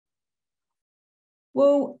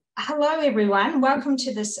Well, hello everyone. Welcome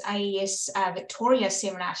to this AES Victoria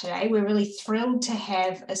seminar today. We're really thrilled to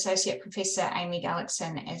have Associate Professor Amy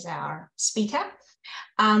Gullickson as our speaker.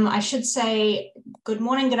 I should say good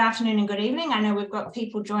morning, good afternoon, and good evening. I know we've got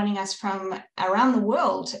people joining us from around the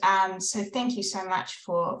world. So thank you so much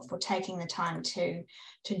for taking the time to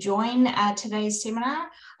join today's seminar.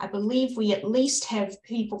 I believe we at least have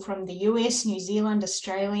people from the US, New Zealand,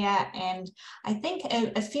 Australia, and I think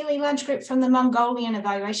a fairly large group from the Mongolian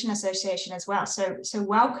Evaluation Association as well. So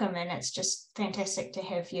welcome, and it's just fantastic to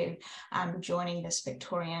have you joining this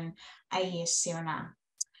Victorian AES seminar.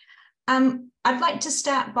 I'd like to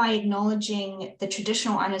start by acknowledging the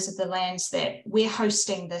traditional owners of the lands that we're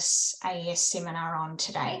hosting this AES seminar on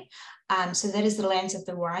today. So that is the lands of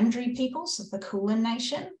the Wurundjeri peoples of the Kulin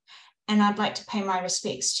Nation. And I'd like to pay my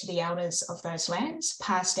respects to the elders of those lands,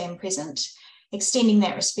 past and present, extending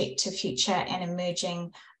that respect to future and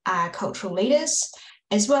emerging cultural leaders,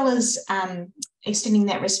 as well as extending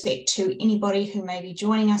that respect to anybody who may be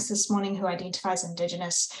joining us this morning who identifies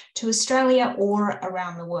Indigenous to Australia or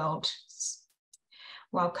around the world.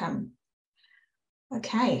 Welcome.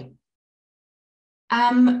 Okay.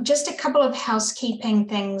 Just a couple of housekeeping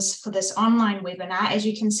things for this online webinar. As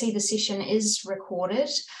you can see, the session is recorded.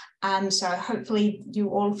 So hopefully you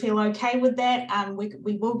all feel okay with that.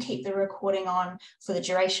 We will keep the recording on for the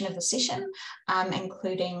duration of the session,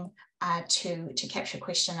 including to capture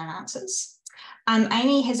question and answers.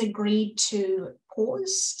 Amy has agreed to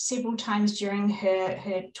pause several times during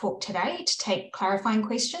her talk today to take clarifying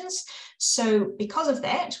questions. So because of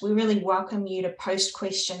that, we really welcome you to post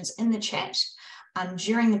questions in the chat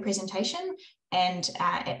during the presentation, and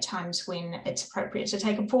at times when it's appropriate to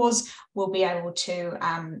take a pause, we'll be able to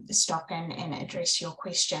stop and address your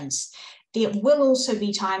questions. There will also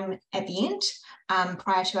be time at the end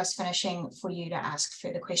prior to us finishing for you to ask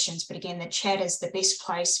further questions. But again, the chat is the best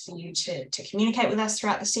place for you to communicate with us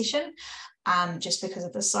throughout the session, just because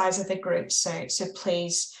of the size of the group. So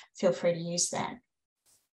please feel free to use that.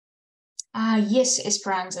 Yes,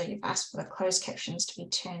 Esperanza, you've asked for the closed captions to be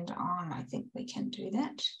turned on. I think we can do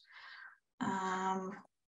that.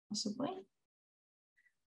 Possibly.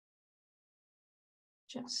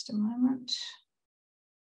 Just a moment.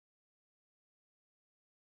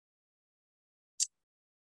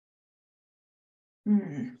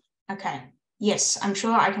 Okay. Yes, I'm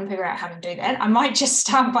sure I can figure out how to do that. I might just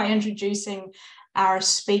start by introducing our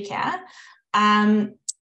speaker. And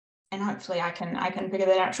hopefully I can figure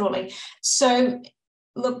that out shortly. So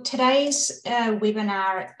look, today's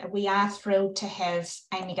webinar, we are thrilled to have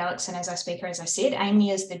Amy Gullickson as our speaker. As I said,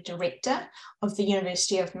 Amy is the director of the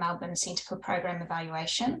University of Melbourne Centre for Program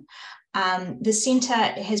Evaluation. The centre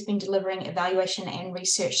has been delivering evaluation and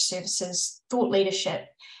research services, thought leadership,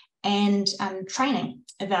 and training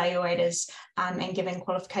evaluators and giving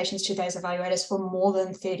qualifications to those evaluators for more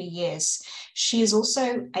than 30 years. She is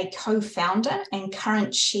also a co-founder and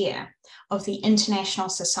current chair of the International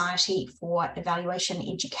Society for Evaluation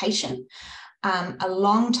Education, a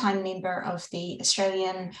long-time member of the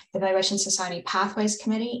Australian Evaluation Society Pathways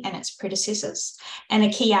Committee and its predecessors, and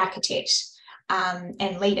a key architect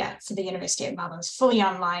and leader for the University of Melbourne's fully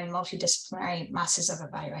online multidisciplinary Masters of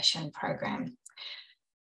Evaluation program.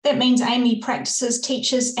 That means Amy practices,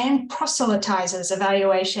 teaches, and proselytizes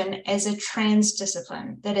evaluation as a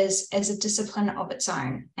trans-discipline, that is, as a discipline of its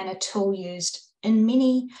own, and a tool used in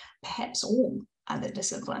many, perhaps all, other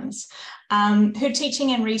disciplines. Her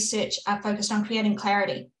teaching and research are focused on creating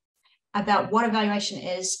clarity about what evaluation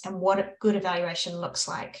is and what a good evaluation looks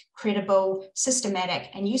like, credible, systematic,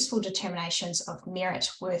 and useful determinations of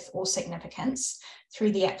merit, worth, or significance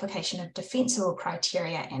through the application of defensible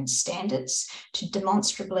criteria and standards to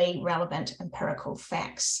demonstrably relevant empirical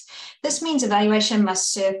facts. This means evaluation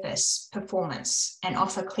must surface performance and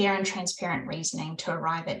offer clear and transparent reasoning to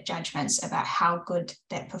arrive at judgments about how good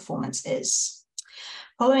that performance is.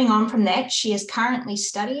 Following on from that, she is currently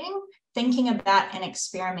studying, thinking about, and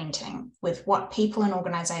experimenting with what people and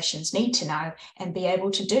organisations need to know and be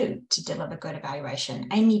able to do to deliver good evaluation.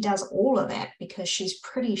 Amy does all of that because she's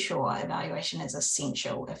pretty sure evaluation is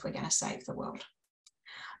essential if we're going to save the world.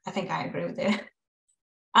 I think I agree with that.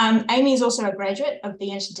 Amy is also a graduate of the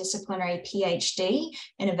interdisciplinary PhD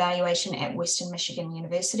in evaluation at Western Michigan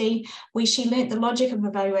University, where she learnt the logic of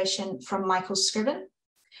evaluation from Michael Scriven,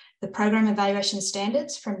 the program evaluation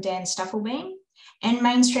standards from Dan Stufflebeam, and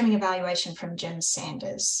mainstreaming evaluation from Jim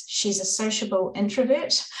Sanders. She's a sociable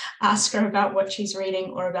introvert. Ask her about what she's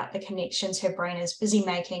reading or about the connections her brain is busy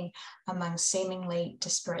making among seemingly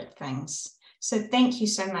disparate things. So thank you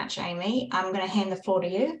so much, Amy. I'm going to hand the floor to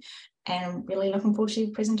you, and I'm really looking forward to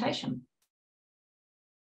your presentation.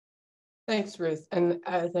 Thanks, Ruth. And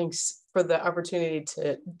thanks for the opportunity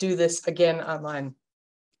to do this again online.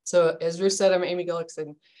 So as Ruth said, I'm Amy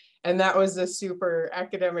Gullickson, and that was a super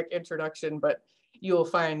academic introduction, but you will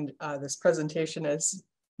find this presentation as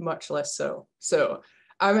much less so. So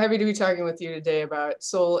I'm happy to be talking with you today about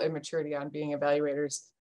soul and maturity on being evaluators,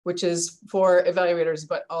 which is for evaluators,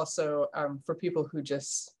 but also for people who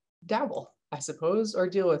just dabble, I suppose, or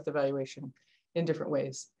deal with evaluation in different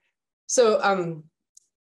ways. So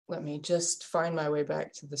let me just find my way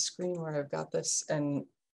back to the screen where I've got this, and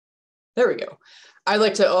there we go. I'd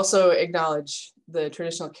like to also acknowledge the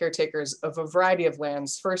traditional caretakers of a variety of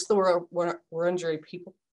lands. First, the Wurundjeri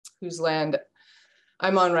people, whose land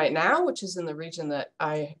I'm on right now, which is in the region that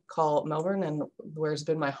I call Melbourne and where it's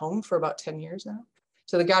been my home for about 10 years now.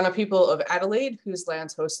 To the Kaurna people of Adelaide, whose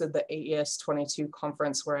lands hosted the AES 22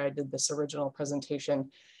 conference where I did this original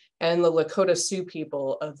presentation, and the Lakota Sioux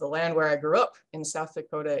people of the land where I grew up in South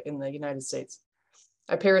Dakota in the United States.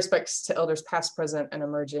 I pay respects to elders past, present, and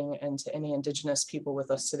emerging, and to any Indigenous people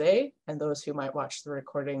with us today, and those who might watch the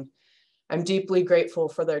recording. I'm deeply grateful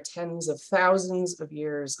for their tens of thousands of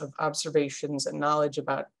years of observations and knowledge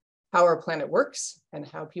about how our planet works and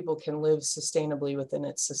how people can live sustainably within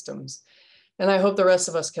its systems. And I hope the rest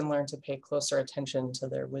of us can learn to pay closer attention to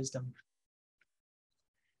their wisdom.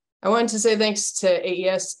 I wanted to say thanks to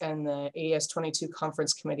AES and the AES 22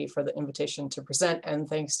 Conference Committee for the invitation to present, and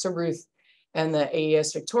thanks to Ruth and the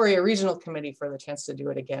AES Victoria Regional Committee for the chance to do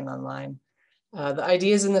it again online. The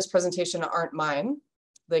ideas in this presentation aren't mine.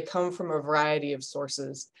 They come from a variety of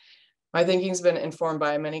sources. My thinking's been informed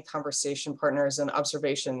by many conversation partners and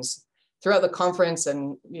observations throughout the conference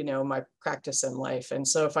and my practice in life. And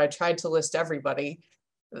so if I tried to list everybody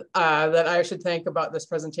that I should think about this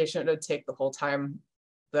presentation, it would take the whole time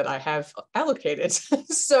that I have allocated.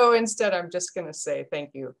 So instead, I'm just gonna say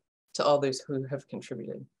thank you to all those who have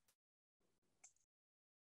contributed.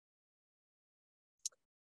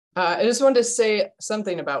 I just wanted to say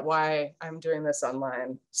something about why I'm doing this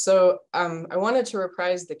online. So I wanted to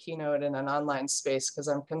reprise the keynote in an online space because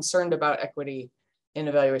I'm concerned about equity in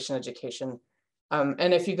evaluation education.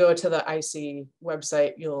 And if you go to the IC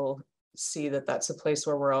website, you'll see that that's a place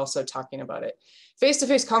where we're also talking about it.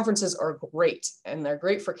 Face-to-face conferences are great, and they're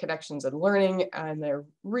great for connections and learning, and they're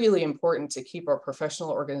really important to keep our professional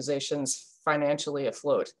organizations financially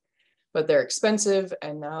afloat. But they're expensive,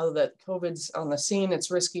 and now that COVID's on the scene,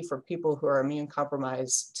 it's risky for people who are immune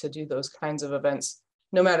compromised to do those kinds of events,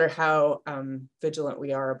 no matter how vigilant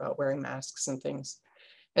we are about wearing masks and things.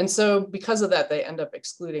 And so because of that, they end up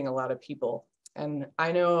excluding a lot of people. And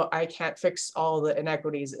I know I can't fix all the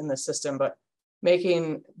inequities in the system, but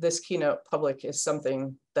making this keynote public is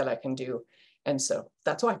something that I can do. And so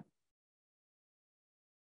that's why.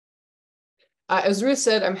 As Ruth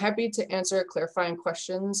said, I'm happy to answer clarifying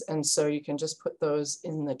questions. And so you can just put those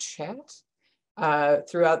in the chat.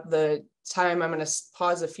 Throughout the time, I'm going to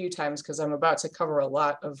pause a few times because I'm about to cover a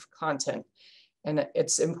lot of content. And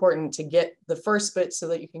it's important to get the first bit so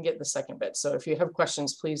that you can get the second bit. So if you have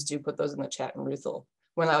questions, please do put those in the chat, and Ruth will,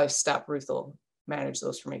 when I stop, Ruth will manage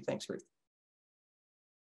those for me. Thanks, Ruth.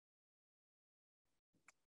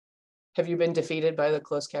 Have you been defeated by the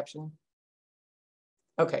closed captioning?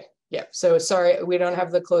 Okay, yeah, so sorry, we don't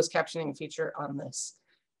have the closed captioning feature on this.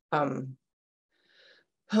 I'm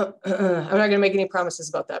not gonna make any promises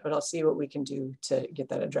about that, but I'll see what we can do to get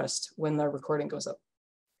that addressed when the recording goes up.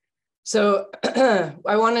 So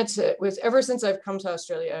I wanted to, ever since I've come to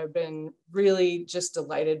Australia, I've been really just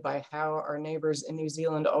delighted by how our neighbors in New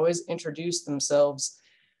Zealand always introduce themselves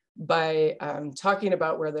by talking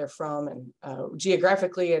about where they're from and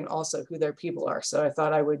geographically, and also who their people are. So I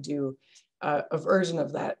thought I would do a version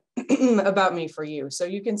of that about me for you. So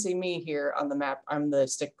you can see me here on the map. I'm the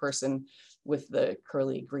stick person with the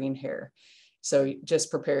curly green hair. So just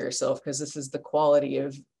prepare yourself, because this is the quality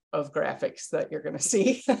of graphics that you're going to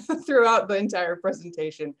see throughout the entire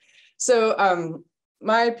presentation. So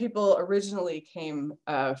my people originally came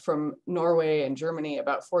from Norway and Germany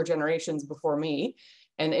about 4 generations before me,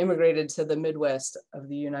 and immigrated to the Midwest of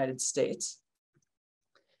the United States.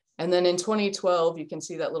 And then in 2012, you can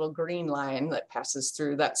see that little green line that passes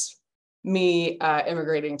through. That's me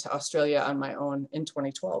immigrating to Australia on my own in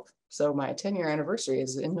 2012. So my 10-year anniversary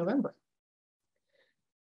is in November.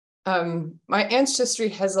 My ancestry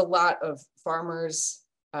has a lot of farmers,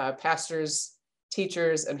 pastors,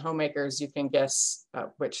 teachers, and homemakers. You can guess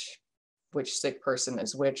which stick person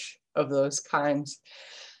is which of those kinds.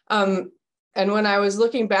 And when I was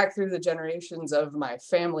looking back through the generations of my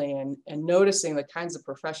family and noticing the kinds of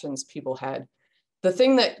professions people had, the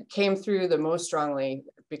thing that came through the most strongly,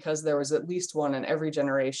 because there was at least one in every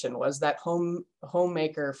generation, was that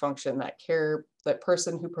homemaker function, that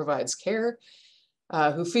person who provides care,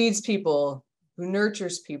 who feeds people, who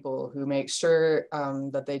nurtures people, who makes sure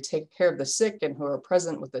that they take care of the sick and who are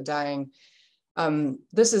present with the dying.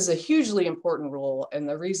 This is a hugely important role. And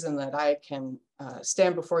the reason that I can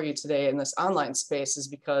stand before you today in this online space is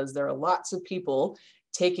because there are lots of people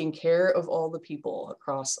taking care of all the people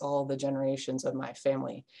across all the generations of my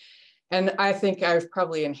family. And I think I've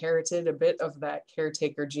probably inherited a bit of that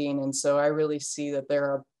caretaker gene. And so I really see that there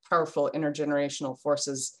are powerful intergenerational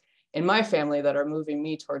forces in my family that are moving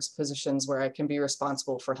me towards positions where I can be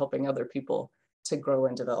responsible for helping other people to grow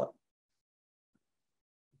and develop.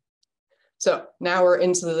 So now we're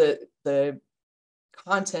into the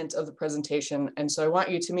content of the presentation. And so I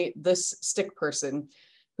want you to meet this stick person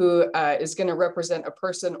who is going to represent a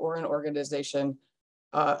person or an organization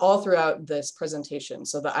all throughout this presentation.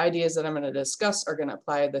 So the ideas that I'm going to discuss are going to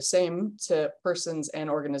apply the same to persons and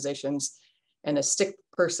organizations. And a stick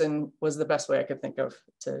person was the best way I could think of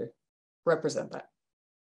to represent that.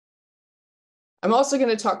 I'm also going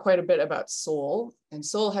to talk quite a bit about soul, and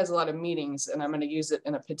soul has a lot of meanings, and I'm going to use it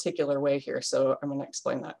in a particular way here. So I'm going to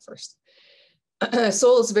explain that first.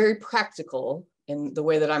 Soul is very practical in the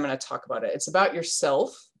way that I'm going to talk about it. It's about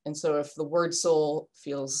yourself. And so if the word soul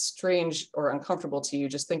feels strange or uncomfortable to you,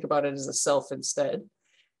 just think about it as a self instead.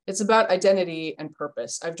 It's about identity and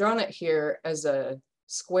purpose. I've drawn it here as a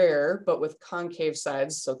square, but with concave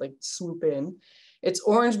sides, so they swoop in. It's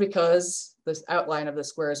orange because this outline of the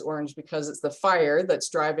square is orange because it's the fire that's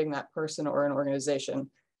driving that person or an organization.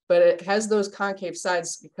 But it has those concave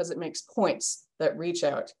sides because it makes points that reach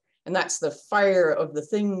out. And that's the fire of the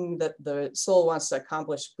thing that the soul wants to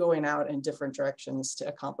accomplish, going out in different directions to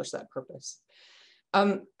accomplish that purpose.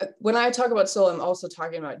 When I talk about soul, I'm also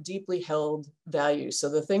talking about deeply held values. So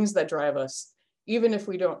the things that drive us, even if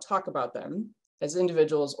we don't talk about them as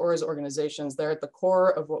individuals or as organizations, they're at the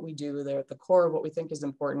core of what we do. They're at the core of what we think is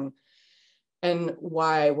important and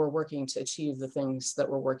why we're working to achieve the things that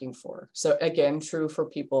we're working for. So again, true for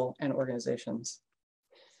people and organizations.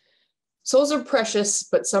 Souls are precious,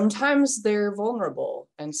 but sometimes they're vulnerable.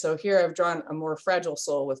 And so here I've drawn a more fragile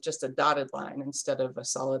soul with just a dotted line instead of a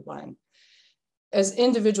solid line. As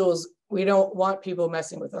individuals, we don't want people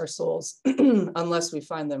messing with our souls unless we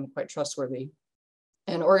find them quite trustworthy.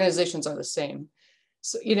 And organizations are the same.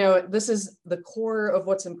 So, you know, this is the core of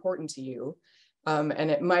what's important to you.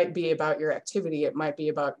 And it might be about your activity. It might be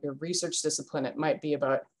about your research discipline. It might be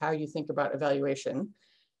about how you think about evaluation.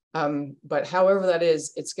 But however that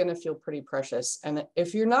is, it's going to feel pretty precious. And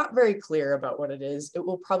if you're not very clear about what it is, it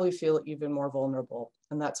will probably feel even more vulnerable.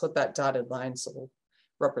 And that's what that dotted line soul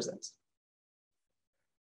represents.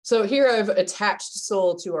 So here I've attached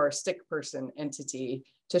soul to our stick person entity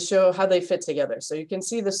to show how they fit together. So you can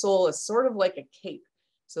see the soul is sort of like a cape.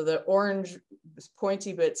 So the orange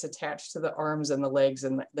pointy bits attached to the arms and the legs,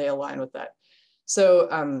 and they align with that.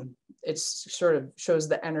 So it sort of shows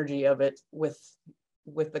the energy of it with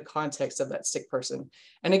the context of that stick person.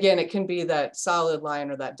 And again, it can be that solid line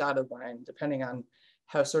or that dotted line, depending on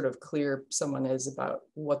how sort of clear someone is about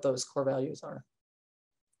what those core values are.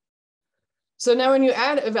 So now when you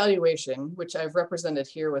add evaluation, which I've represented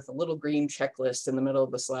here with a little green checklist in the middle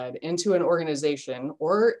of the slide, into an organization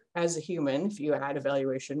or as a human, if you add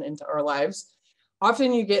evaluation into our lives,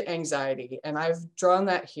 often you get anxiety. And I've drawn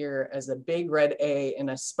that here as a big red A in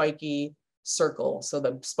a spiky circle. So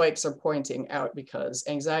the spikes are pointing out because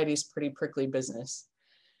anxiety is pretty prickly business.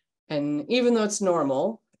 And even though it's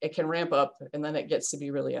normal, it can ramp up and then it gets to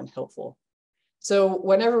be really unhelpful. So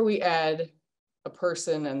whenever we add a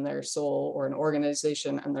person and their soul or an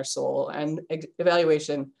organization and their soul and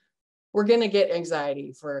evaluation, we're going to get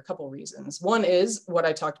anxiety for a couple of reasons. One is what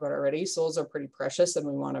I talked about already. Souls are pretty precious and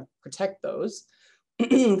we want to protect those.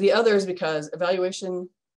 The other is because evaluation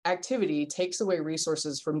activity takes away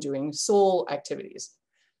resources from doing soul activities.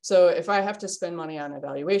 So if I have to spend money on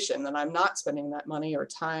evaluation, then I'm not spending that money or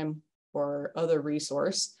time or other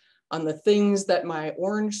resource on the things that my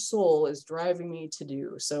orange soul is driving me to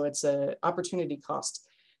do. So it's an opportunity cost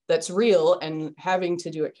that's real, and having to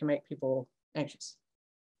do it can make people anxious.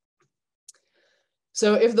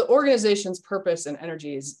 So if the organization's purpose and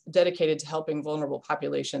energy is dedicated to helping vulnerable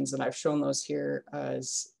populations, and I've shown those here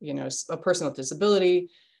as, you know, a person with disability,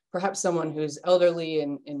 perhaps someone who's elderly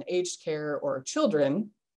in aged care or children,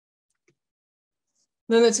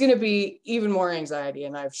 then it's going to be even more anxiety.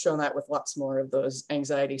 And I've shown that with lots more of those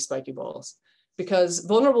anxiety spiky balls, because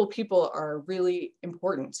vulnerable people are really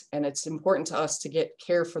important. And it's important to us to get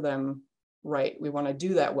care for them right. We want to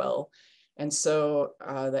do that well. And so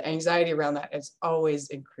the anxiety around that is always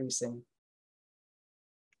increasing.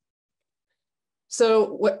 So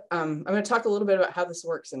what I'm going to talk a little bit about how this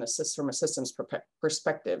works in from a systems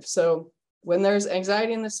perspective. So when there's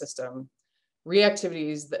anxiety in the system, reactivity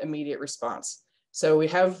is the immediate response. So we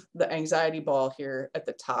have the anxiety ball here at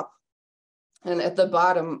the top, and at the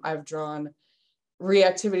bottom, I've drawn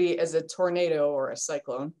reactivity as a tornado or a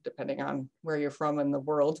cyclone, depending on where you're from in the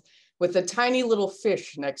world, with a tiny little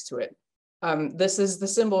fish next to it. This is the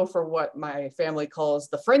symbol for what my family calls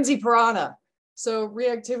the frenzy piranha. So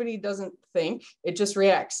reactivity doesn't think, it just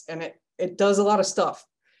reacts, and it does a lot of stuff,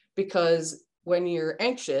 because when you're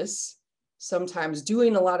anxious, sometimes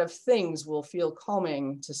doing a lot of things will feel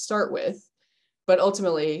calming to start with, but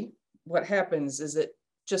ultimately what happens is it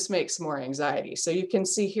just makes more anxiety. So you can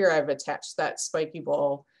see here, I've attached that spiky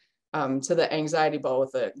ball to the anxiety ball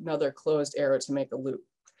with another closed arrow to make a loop.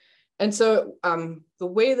 And so the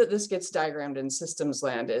way that this gets diagrammed in systems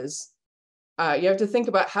land is you have to think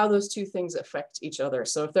about how those two things affect each other.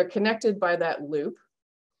 So if they're connected by that loop,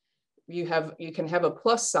 you can have a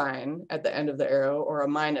plus sign at the end of the arrow or a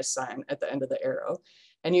minus sign at the end of the arrow.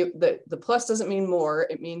 And the plus doesn't mean more,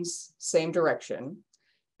 it means same direction.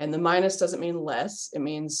 And the minus doesn't mean less, it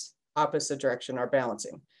means opposite direction or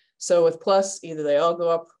balancing. So with plus, either they all go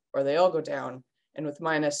up or they all go down. And with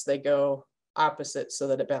minus, they go opposite so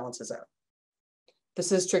that it balances out.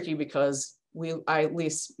 This is tricky because at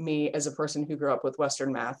least me as a person who grew up with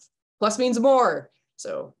Western math, plus means more.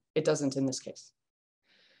 So it doesn't in this case.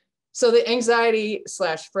 So the anxiety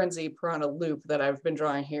 / frenzy piranha loop that I've been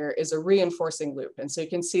drawing here is a reinforcing loop. And so you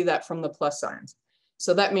can see that from the plus signs.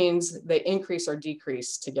 So that means they increase or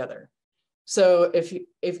decrease together. So if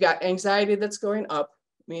you've got anxiety that's going up,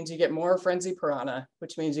 it means you get more frenzy piranha,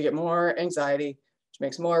 which means you get more anxiety, which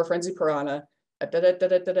makes more frenzy piranha.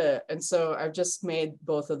 And so I've just made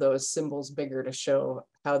both of those symbols bigger to show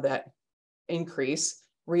how that increase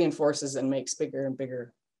reinforces and makes bigger and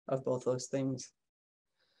bigger of both those things.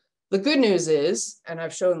 The good news is, and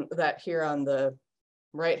I've shown that here on the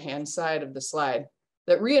right-hand side of the slide,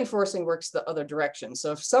 that reinforcing works the other direction.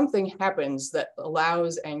 So if something happens that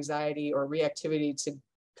allows anxiety or reactivity to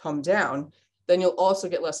come down, then you'll also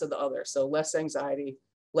get less of the other. So less anxiety,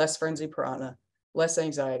 less frenzy piranha, less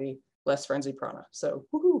anxiety, less frenzy piranha. So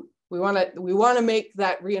we want to make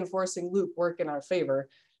that reinforcing loop work in our favor,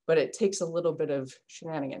 but it takes a little bit of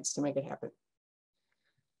shenanigans to make it happen.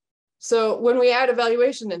 So when we add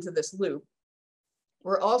evaluation into this loop,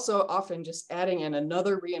 we're also often just adding in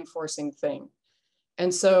another reinforcing thing.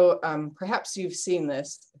 And so perhaps you've seen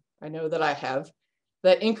this, I know that I have,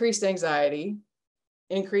 that increased anxiety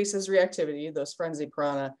increases reactivity, those frenzy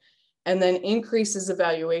piranha, and then increases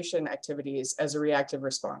evaluation activities as a reactive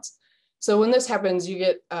response. So when this happens, you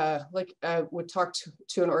get, like I would talk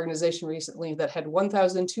to an organization recently that had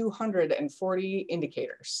 1,240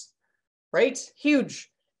 indicators, right? Huge.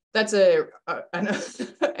 That's an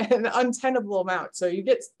untenable amount. So you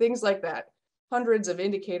get things like that, hundreds of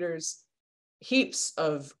indicators, heaps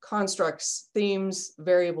of constructs, themes,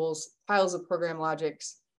 variables, piles of program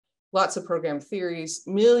logics, lots of program theories,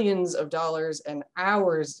 millions of dollars and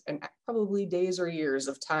hours and probably days or years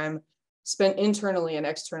of time spent internally and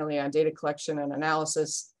externally on data collection and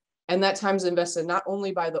analysis. And that time is invested not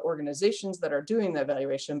only by the organizations that are doing the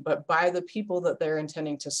evaluation, but by the people that they're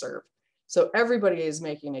intending to serve. So everybody is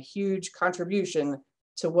making a huge contribution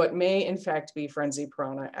to what may in fact be frenzy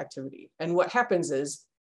piranha activity. And what happens is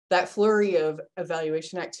that flurry of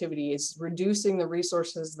evaluation activity is reducing the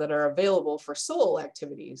resources that are available for soul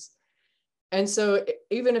activities. And so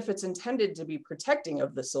even if it's intended to be protecting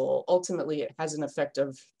of the soul, ultimately it has an effect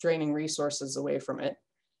of draining resources away from it.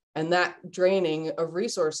 And that draining of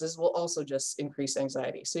resources will also just increase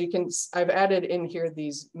anxiety. So I've added in here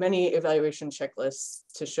these many evaluation checklists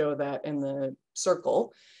to show that in the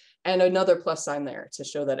circle, and another plus sign there to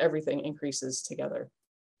show that everything increases together.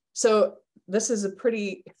 So this is a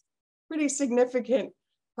pretty significant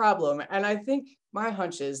problem. And I think my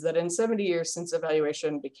hunch is that in 70 years since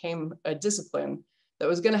evaluation became a discipline that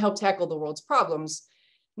was going to help tackle the world's problems,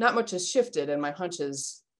 not much has shifted. And my hunch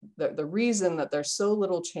is the reason that there's so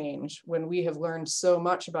little change when we have learned so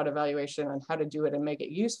much about evaluation and how to do it and make it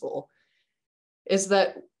useful is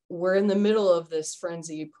that we're in the middle of this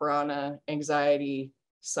frenzy piranha anxiety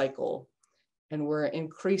cycle, and we're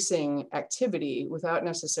increasing activity without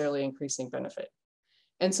necessarily increasing benefit.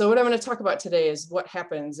 And so what I'm going to talk about today is what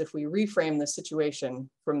happens if we reframe the situation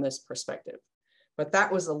from this perspective. But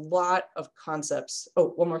that was a lot of concepts. Oh,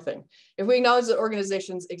 one more thing. If we acknowledge that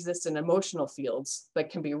organizations exist in emotional fields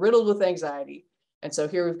that can be riddled with anxiety, and so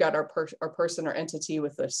here we've got our person or entity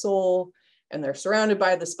with a soul, and they're surrounded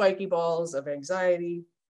by the spiky balls of anxiety.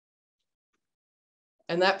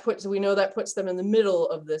 And we know that puts them in the middle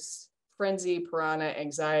of this frenzy, piranha,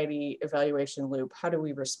 anxiety, evaluation loop, how do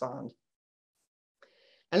we respond?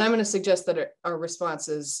 And I'm going to suggest that our response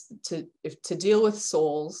is to deal with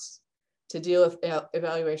souls, to deal with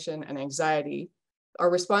evaluation and anxiety,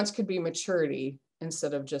 our response could be maturity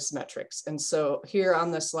instead of just metrics. And so here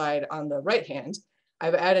on the slide on the right hand,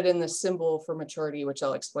 I've added in the symbol for maturity, which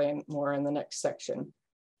I'll explain more in the next section.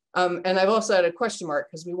 And I've also added a question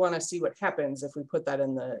mark because we want to see what happens if we put that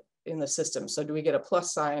in the system. So do we get a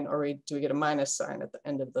plus sign or do we get a minus sign at the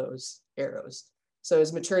end of those arrows? So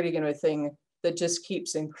is maturity going to be a thing that just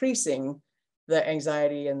keeps increasing the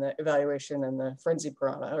anxiety and the evaluation and the frenzy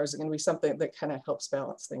piranha, or is it going to be something that kind of helps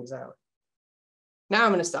balance things out? Now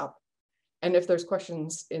I'm going to stop. And if there's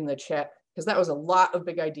questions in the chat, because that was a lot of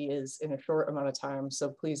big ideas in a short amount of time, so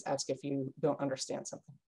please ask if you don't understand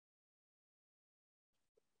something.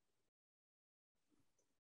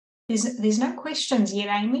 There's no questions yet,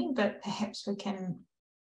 Amy, but perhaps we can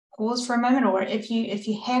pause for a moment, or if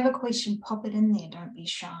you have a question, pop it in there. Don't be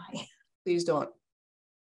shy. Please don't.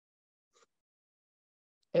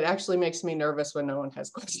 It actually makes me nervous when no one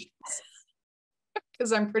has questions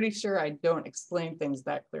because I'm pretty sure I don't explain things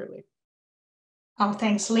that clearly. Oh,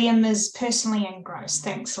 thanks. Liam is personally engrossed.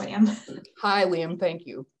 Thanks, Liam. Hi, Liam. Thank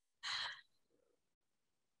you.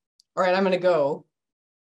 All right, I'm going to go,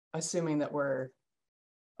 assuming that we're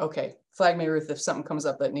okay. Flag me, Ruth, if something comes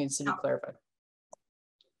up that needs to be clarified.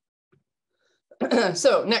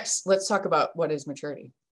 So next, let's talk about what is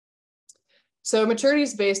maturity. So maturity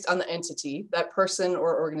is based on the entity, that person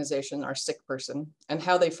or organization, our stick person, and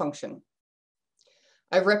how they function.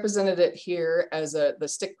 I've represented it here as the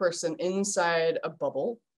stick person inside a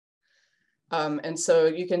bubble. And so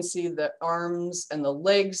you can see the arms and the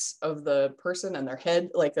legs of the person and their head,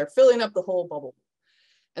 like they're filling up the whole bubble.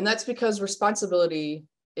 And that's because responsibility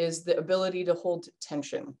is the ability to hold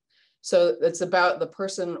tension. So it's about the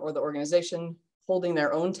person or the organization holding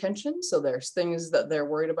their own tension. So there's things that they're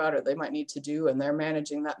worried about or they might need to do, and they're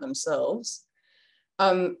managing that themselves.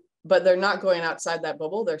 But they're not going outside that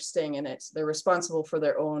bubble, they're staying in it. They're responsible for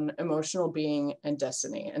their own emotional being and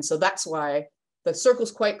destiny. And so that's why the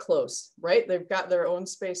circle's quite close, right? They've got their own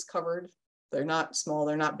space covered. They're not small,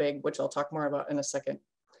 they're not big, which I'll talk more about in a second.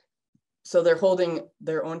 So they're holding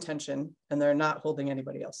their own tension and they're not holding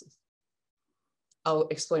anybody else's. I'll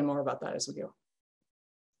explain more about that as we go.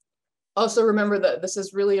 Also remember that this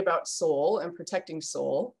is really about soul and protecting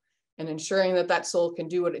soul and ensuring that that soul can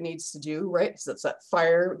do what it needs to do, right? So it's that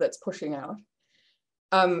fire that's pushing out.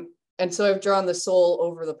 And so I've drawn the soul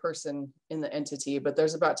over the person in the entity, but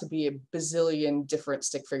there's about to be a bazillion different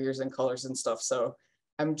stick figures and colors and stuff. So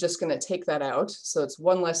I'm just going to take that out. So it's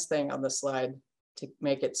one less thing on the slide to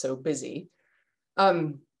make it so busy.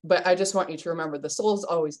 But I just want you to remember the soul is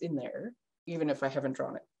always in there, even if I haven't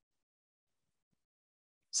drawn it.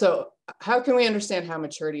 So how can we understand how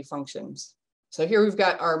maturity functions? So here we've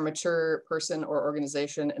got our mature person or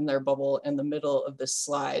organization in their bubble in the middle of this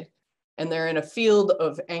slide, and they're in a field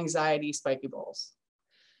of anxiety spiky balls.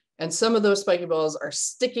 And some of those spiky balls are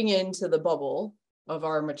sticking into the bubble of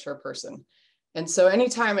our mature person. And so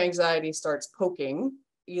anytime anxiety starts poking,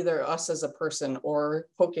 either us as a person or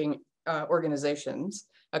poking organizations,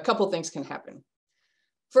 a couple things can happen.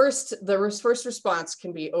 First, the first response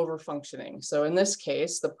can be overfunctioning. So in this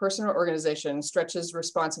case, the person or organization stretches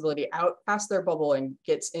responsibility out past their bubble and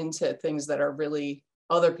gets into things that are really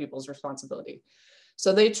other people's responsibility.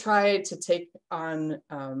 So they try to take on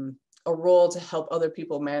a role to help other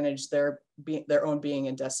people manage their own being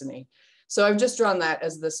and destiny. So I've just drawn that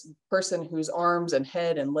as this person whose arms and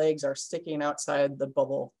head and legs are sticking outside the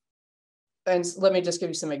bubble. And let me just give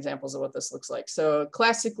you some examples of what this looks like. So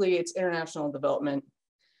classically, it's international development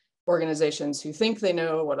organizations who think they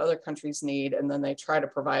know what other countries need, and then they try to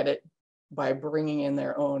provide it by bringing in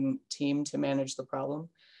their own team to manage the problem.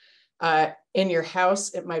 In your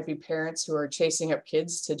house, it might be parents who are chasing up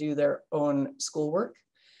kids to do their own schoolwork.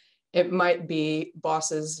 It might be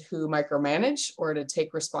bosses who micromanage or to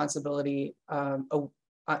take responsibility,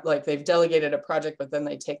 like they've delegated a project, but then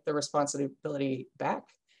they take the responsibility back.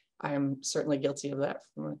 I am certainly guilty of that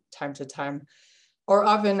from time to time. Or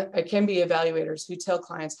often it can be evaluators who tell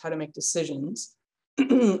clients how to make decisions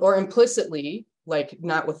or implicitly, like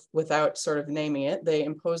not without sort of naming it, they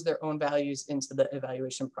impose their own values into the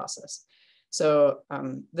evaluation process. So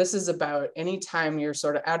this is about any time you're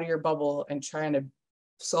sort of out of your bubble and trying to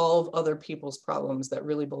solve other people's problems that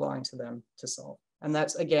really belong to them to solve. And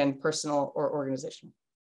that's, again, personal or organizational.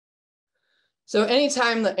 So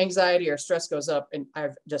anytime the anxiety or stress goes up, and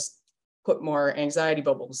I've just put more anxiety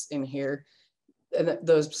bubbles in here, and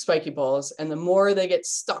those spiky balls, and the more they get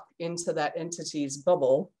stuck into that entity's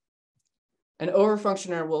bubble, An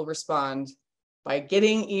overfunctioner will respond by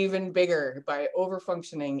getting even bigger, by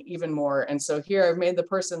overfunctioning even more. And so here I've made the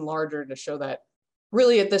person larger to show that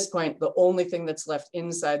really at this point, the only thing that's left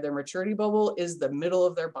inside their maturity bubble is the middle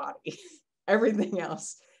of their body. Everything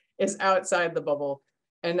else is outside the bubble.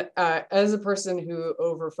 And as a person who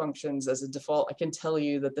overfunctions as a default, I can tell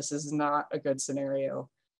you that this is not a good scenario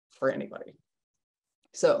for anybody.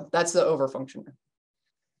 So that's the overfunctioner.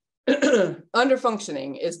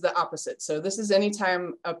 Underfunctioning is the opposite. So this is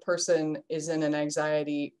anytime a person is in an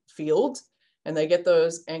anxiety field and they get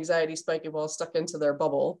those anxiety spiky balls stuck into their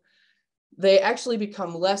bubble, they actually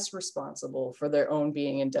become less responsible for their own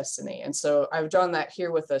being and destiny. And so I've drawn that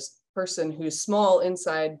here with a person who's small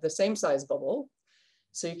inside the same size bubble.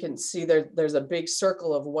 So you can see there's a big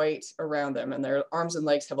circle of white around them, and their arms and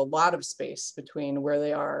legs have a lot of space between where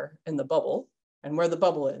they are in the bubble and where the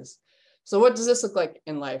bubble is. So what does this look like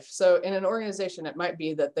in life? So in an organization, it might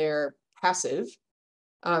be that they're passive.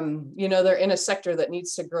 You know, they're in a sector that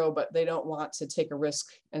needs to grow, but they don't want to take a risk.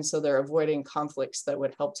 And so they're avoiding conflicts that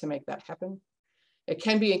would help to make that happen. It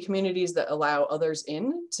can be in communities that allow others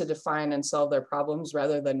in to define and solve their problems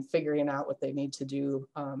rather than figuring out what they need to do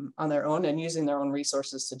on their own and using their own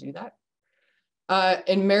resources to do that.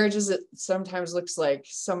 In marriages, it sometimes looks like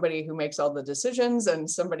somebody who makes all the decisions and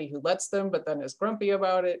somebody who lets them, but then is grumpy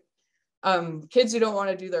about it. Kids who don't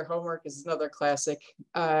want to do their homework is another classic.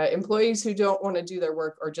 Employees who don't want to do their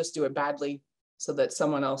work or just do it badly so that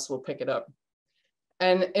someone else will pick it up.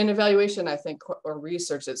 And in evaluation, I think, or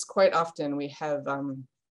research, it's quite often we have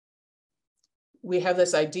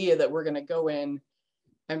this idea that we're going to go in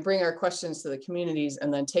and bring our questions to the communities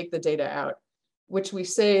and then take the data out, which we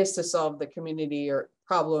say is to solve the community or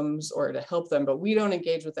problems or to help them, but we don't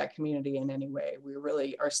engage with that community in any way. We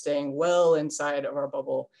really are staying well inside of our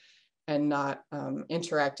bubble and not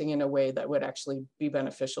interacting in a way that would actually be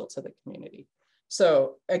beneficial to the community.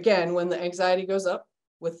 So again, when the anxiety goes up,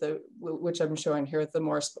 which I'm showing here with the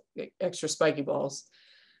more extra spiky balls,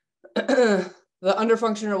 the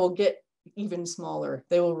underfunctioner will get even smaller.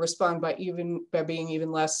 They will respond by being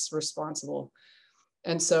even less responsible.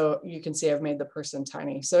 And so you can see I've made the person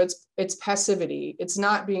tiny. So it's passivity. It's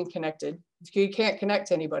not being connected. You can't connect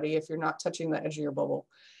to anybody if you're not touching the edge of your bubble.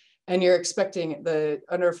 And you're expecting, the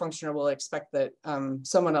underfunctioner will expect that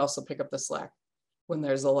someone else will pick up the slack when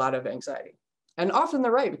there's a lot of anxiety. And often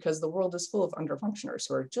they're right, because the world is full of underfunctioners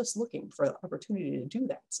who are just looking for the opportunity to do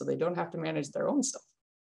that so they don't have to manage their own stuff.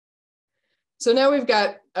 So now we've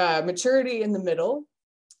got maturity in the middle,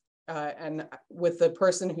 and with the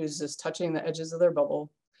person who's just touching the edges of their bubble.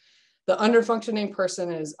 The underfunctioning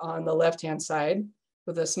person is on the left-hand side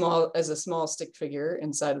with a small stick figure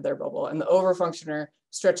inside of their bubble, and the overfunctioner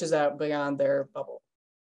stretches out beyond their bubble.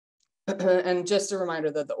 And just a reminder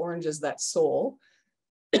that the orange is that soul.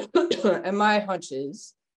 And my hunch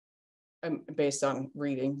is, based on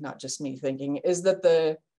reading, not just me thinking, is that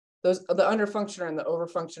the underfunctioner and the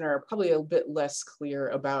overfunctioner are probably a bit less clear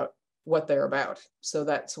about what they're about. So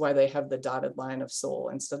that's why they have the dotted line of soul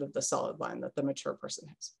instead of the solid line that the mature person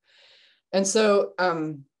has. And so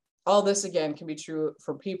all this again can be true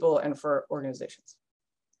for people and for organizations.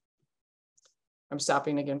 I'm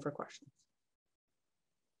stopping again for questions.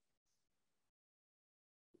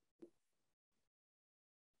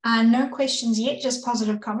 No questions yet, just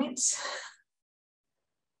positive comments.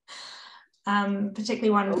 Particularly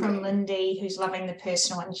one from Lindy, who's loving the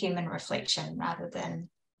personal and human reflection rather than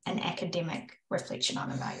an academic reflection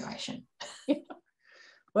on evaluation. Yeah.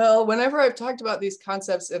 Well, whenever I've talked about these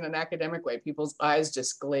concepts in an academic way, people's eyes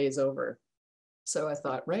just glaze over. So I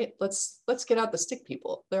thought, right, let's get out the stick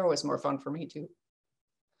people. They're always more fun for me too.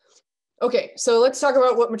 Okay, so let's talk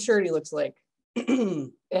about what maturity looks like.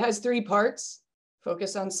 It has 3 parts: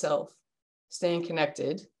 focus on self, staying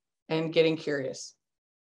connected, and getting curious.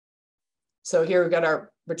 So here we've got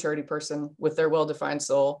our maturity person with their well-defined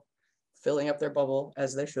soul, filling up their bubble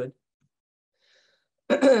as they should.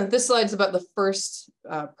 This slide's about the first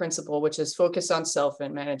principle, which is focus on self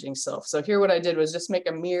and managing self. So here what I did was just make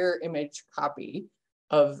a mirror image copy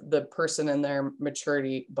of the person in their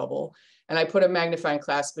maturity bubble. And I put a magnifying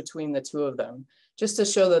glass between the 2 of them, just to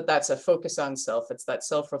show that that's a focus on self. It's that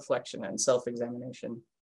self-reflection and self-examination.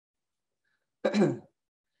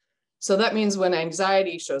 So that means when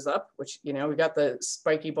anxiety shows up, which, you know, we got the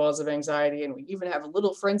spiky balls of anxiety, and we even have a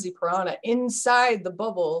little frenzy piranha inside the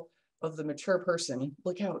bubble of the mature person.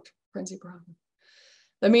 Look out, frenzy piranha.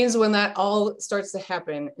 That means when that all starts to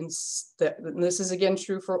happen, and this is again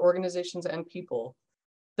true for organizations and people,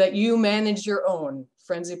 that you manage your own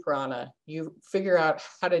frenzy piranha. You figure out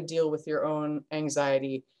how to deal with your own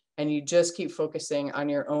anxiety, and you just keep focusing on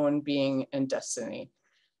your own being and destiny.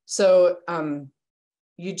 So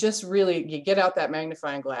you just really, you get out that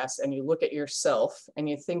magnifying glass and you look at yourself and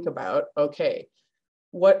you think about, okay,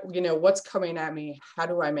 what's coming at me? How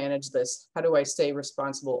do I manage this? How do I stay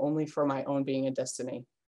responsible only for my own being and destiny?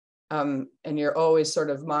 And you're always sort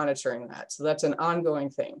of monitoring that. So that's an ongoing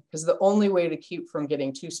thing, because the only way to keep from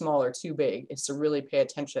getting too small or too big is to really pay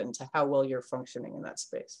attention to how well you're functioning in that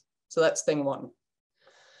space. So that's thing one.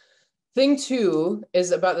 Thing two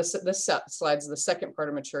is about this slide's the second part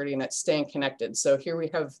of maturity, and it's staying connected. So here we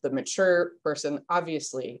have the mature person.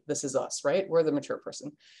 Obviously, this is us, right? We're the mature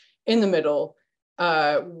person. In the middle,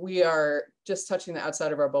 we are just touching the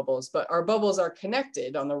outside of our bubbles, but our bubbles are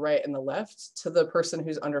connected on the right and the left to the person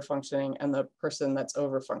who's under functioning and the person that's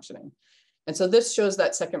over functioning. And so this shows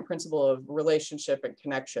that second principle of relationship and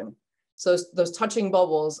connection. So those touching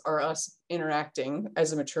bubbles are us interacting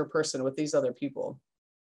as a mature person with these other people.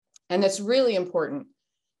 And it's really important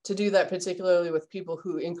to do that, particularly with people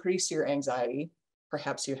who increase your anxiety.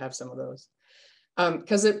 Perhaps you have some of those.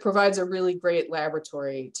 Because it provides a really great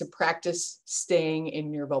laboratory to practice staying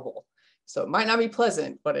in your bubble. So it might not be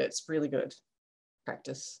pleasant, but it's really good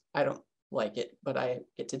practice. I don't like it, but I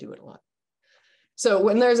get to do it a lot. So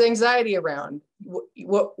when there's anxiety around,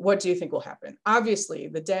 what do you think will happen? Obviously,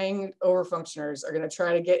 the dang overfunctioners are going to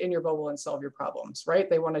try to get in your bubble and solve your problems, right?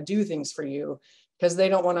 They want to do things for you because they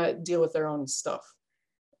don't want to deal with their own stuff.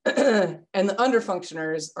 And the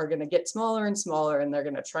underfunctioners are going to get smaller and smaller, and they're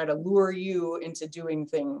going to try to lure you into doing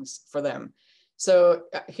things for them. So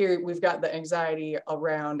here we've got the anxiety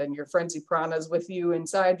around, and your frenzy pranas with you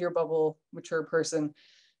inside your bubble, mature person.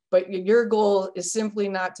 But your goal is simply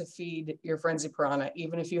not to feed your frenzy prana,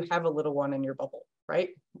 even if you have a little one in your bubble, right?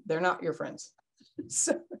 They're not your friends.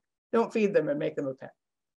 So don't feed them and make them a pet.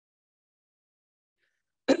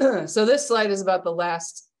 So this slide is about the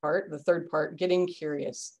last part, the third part, getting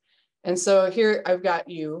curious. And so here I've got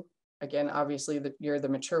you, again, obviously you're the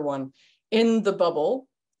mature one. In the bubble,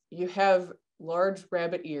 you have large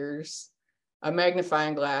rabbit ears, a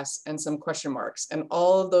magnifying glass, and some question marks. And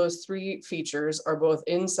all of those three features are both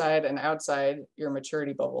inside and outside your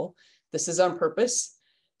maturity bubble. This is on purpose.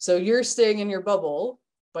 So you're staying in your bubble,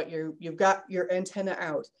 but you've got your antenna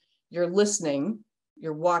out. You're listening,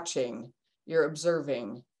 you're watching, you're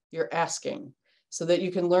observing, you're asking, so that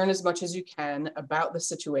you can learn as much as you can about the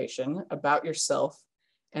situation, about yourself,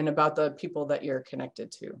 and about the people that you're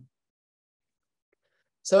connected to.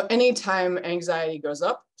 So anytime anxiety goes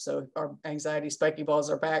up, so our anxiety spiky balls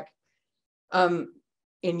are back, in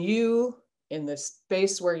you, in the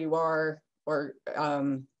space where you are, or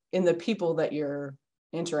in the people that you're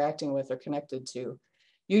interacting with or connected to,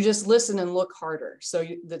 you just listen and look harder. So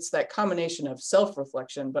that's that combination of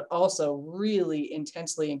self-reflection, but also really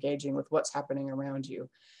intensely engaging with what's happening around you.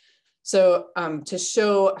 So to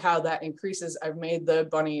show how that increases, I've made the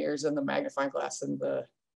bunny ears and the magnifying glass and the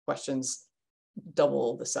questions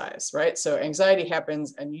double the size, right? So anxiety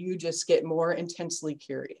happens and you just get more intensely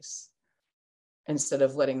curious instead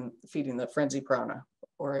of feeding the frenzy prana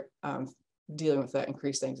or dealing with that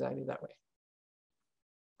increased anxiety that way.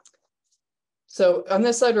 So on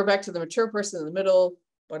this slide, we're back to the mature person in the middle,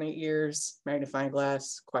 bunny ears, magnifying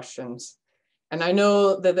glass, questions. And I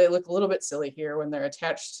know that they look a little bit silly here when they're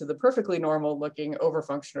attached to the perfectly normal looking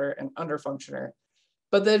overfunctioner and underfunctioner.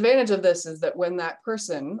 But the advantage of this is that when that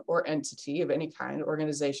person or entity of any kind,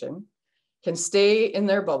 organization, can stay in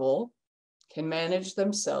their bubble, can manage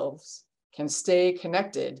themselves, can stay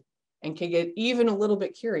connected, and can get even a little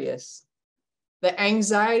bit curious, the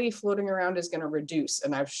anxiety floating around is going to reduce.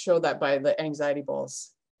 And I've showed that by the anxiety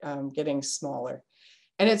balls getting smaller.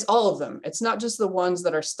 And it's all of them. It's not just the ones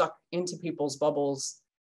that are stuck into people's bubbles,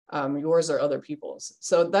 yours or other people's.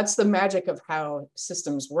 So that's the magic of how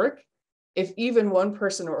systems work. If even one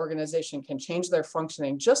person or organization can change their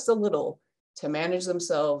functioning just a little to manage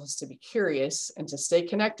themselves, to be curious, and to stay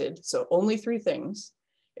connected, so only three things,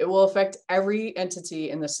 it will affect every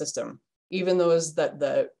entity in the system, even those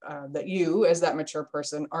that you as that mature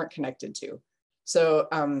person aren't connected to. So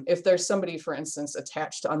if there's somebody, for instance,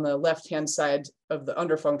 attached on the left-hand side of the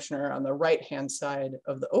underfunctioner, on the right-hand side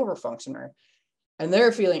of the overfunctioner, and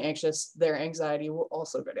they're feeling anxious, their anxiety will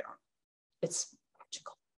also go down. It's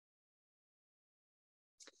magical.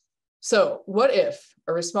 So what if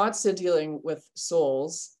a response to dealing with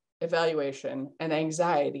souls, evaluation, and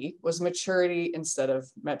anxiety was maturity instead of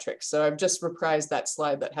metrics? So I've just reprised that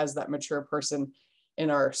slide that has that mature person in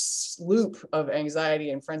our loop of anxiety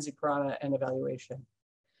and frenzy prana and evaluation.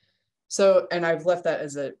 So, and I've left that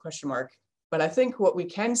as a question mark, but I think what we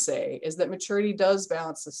can say is that maturity does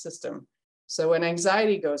balance the system. So when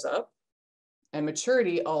anxiety goes up and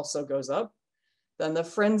maturity also goes up, then the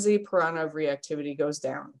frenzy piranha of reactivity goes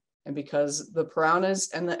down. And because the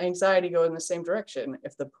piranhas and the anxiety go in the same direction,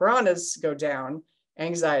 if the piranhas go down,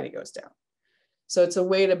 anxiety goes down. So it's a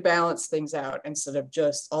way to balance things out instead of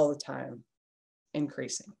just all the time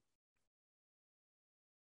increasing.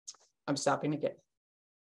 I'm stopping again.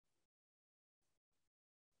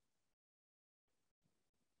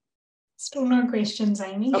 Still no questions,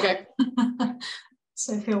 Amy. Okay.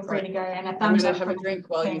 So feel free to go. And a I'm thumbs going up. to have a drink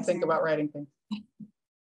while you think about writing things.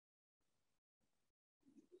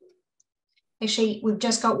 Actually, we've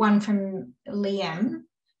just got one from Liam,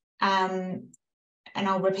 and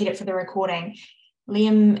I'll repeat it for the recording.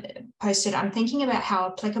 Liam posted, I'm thinking about how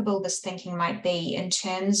applicable this thinking might be in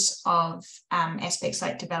terms of aspects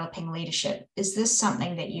like developing leadership. Is this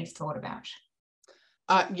something that you've thought about?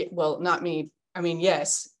 Yeah, well, not me. I mean,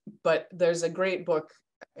 yes, but there's a great book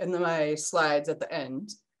in my slides at the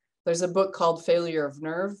end. There's a book called Failure of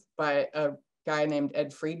Nerve by a guy named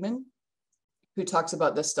Ed Friedman, who talks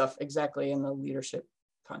about this stuff exactly in the leadership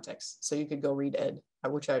context. So you could go read Ed,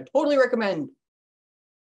 which I totally recommend.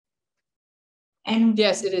 And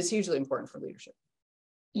yes, it is hugely important for leadership.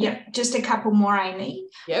 Yep, just a couple more, Amy.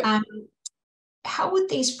 Yep. How would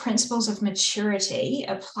these principles of maturity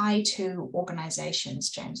apply to organizations,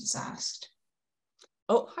 James has asked?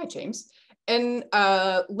 Oh, hi, James. And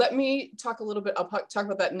let me talk a little bit, I'll talk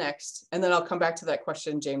about that next, and then I'll come back to that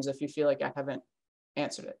question, James, if you feel like I haven't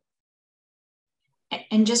answered it.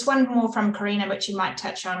 And just one more from Karina, which you might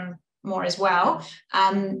touch on more as well.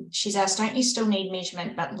 She's asked, don't you still need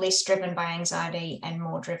measurement, but less driven by anxiety and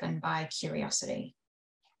more driven by curiosity?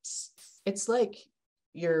 It's like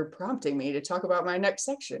you're prompting me to talk about my next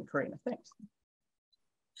section, Karina. Thanks.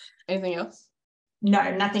 Anything else?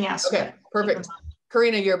 No, nothing else. Okay, perfect.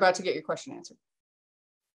 Karina, you're about to get your question answered.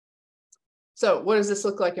 So what does this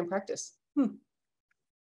look like in practice?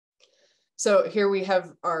 So here we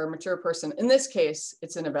have our mature person. In this case,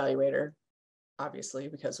 it's an evaluator, obviously,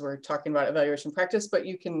 because we're talking about evaluation practice, but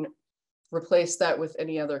you can replace that with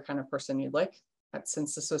any other kind of person you'd like.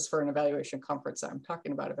 Since this was for an evaluation conference, I'm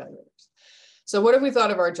talking about evaluators. So what have we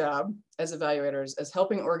thought of our job as evaluators as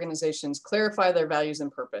helping organizations clarify their values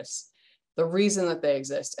and purpose, the reason that they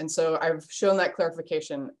exist? And so I've shown that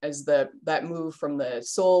clarification as that move from the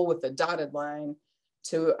soul with the dotted line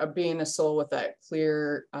to being a soul with that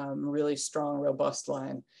clear, really strong, robust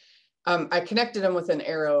line. I connected them with an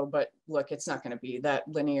arrow, but look, it's not going to be that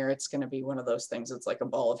linear. It's going to be one of those things. It's like a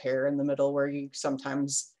ball of hair in the middle where you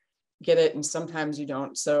sometimes get it and sometimes you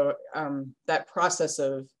don't. So that process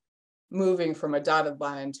of moving from a dotted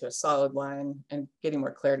line to a solid line and getting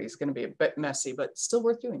more clarity is going to be a bit messy, but still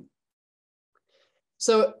worth doing.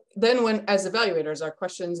 So then as evaluators, our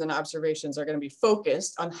questions and observations are going to be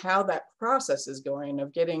focused on how that process is going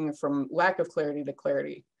of getting from lack of clarity to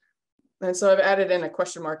clarity. And so I've added in a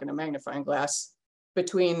question mark and a magnifying glass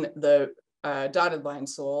between the dotted line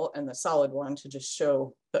soul and the solid one to just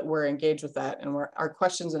show that we're engaged with that and our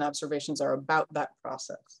questions and observations are about that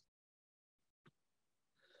process.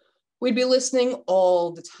 We'd be listening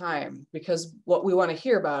all the time because what we want to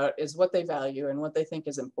hear about is what they value and what they think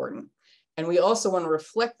is important. And we also want to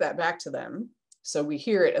reflect that back to them. So we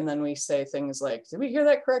hear it and then we say things like, did we hear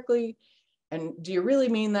that correctly? And do you really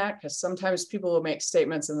mean that? Because sometimes people will make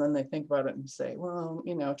statements and then they think about it and say, well,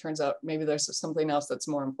 you know, it turns out maybe there's something else that's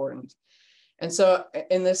more important. And so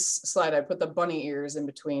in this slide, I put the bunny ears in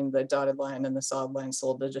between the dotted line and the solid line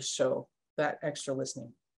soul to just show that extra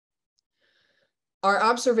listening. Our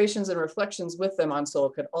observations and reflections with them on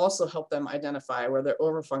soul could also help them identify where they're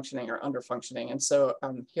overfunctioning or underfunctioning. And so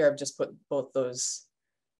here I've just put both those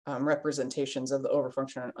representations of the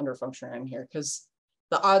overfunction and underfunction in here, because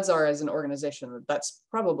the odds are as an organization that that's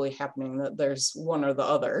probably happening, that there's one or the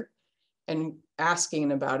other, and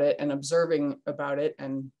asking about it and observing about it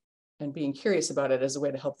and being curious about it is a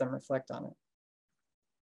way to help them reflect on it.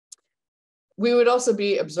 We would also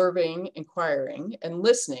be observing, inquiring, and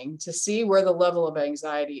listening to see where the level of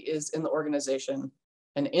anxiety is in the organization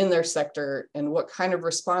and in their sector and what kind of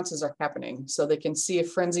responses are happening so they can see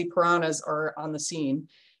if frenzy piranhas are on the scene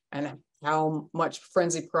and how much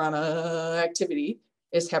frenzy piranha activity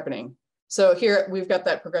is happening. So here we've got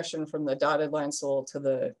that progression from the dotted line soul to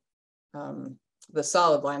the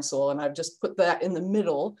solid line soul, and I've just put that in the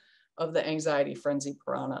middle of the anxiety frenzy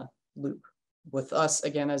piranha loop. With us,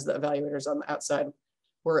 again, as the evaluators on the outside,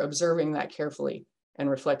 we're observing that carefully and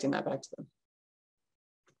reflecting that back to them.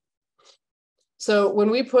 So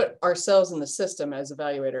when we put ourselves in the system as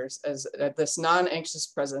evaluators, as this non-anxious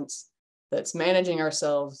presence that's managing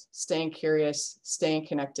ourselves, staying curious, staying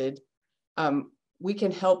connected, we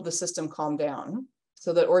can help the system calm down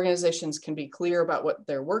so that organizations can be clear about what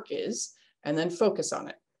their work is, and then focus on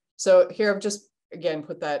it. So here I've just, again,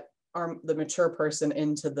 put that the mature person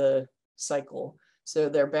into the cycle. So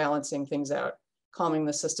they're balancing things out, calming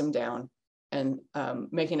the system down, and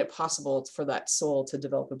making it possible for that soul to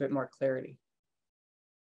develop a bit more clarity.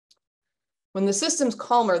 When the system's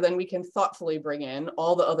calmer, then we can thoughtfully bring in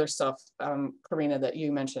all the other stuff, Karina, that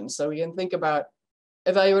you mentioned. So we can think about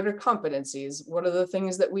evaluator competencies. What are the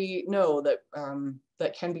things that we know that,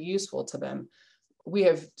 that can be useful to them? We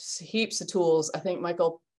have heaps of tools. I think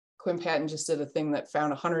Michael Quinn-Patton just did a thing that found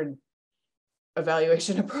 100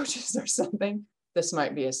 evaluation approaches or something. This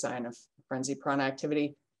might be a sign of frenzy prana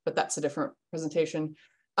activity, but that's a different presentation.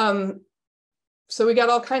 So we got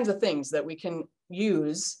all kinds of things that we can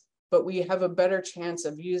use, but we have a better chance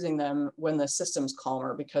of using them when the system's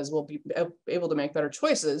calmer, because we'll be able to make better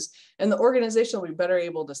choices, and the organization will be better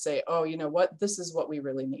able to say, oh, you know what, this is what we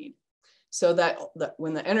really need. So that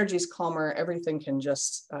when the energy is calmer, everything can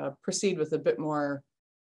just proceed with a bit more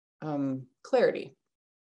clarity.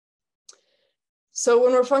 So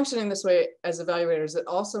when we're functioning this way as evaluators, it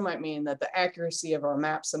also might mean that the accuracy of our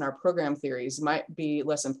maps and our program theories might be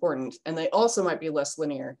less important, and they also might be less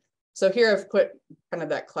linear. So here I've put kind of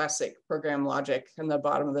that classic program logic in the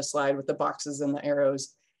bottom of the slide with the boxes and the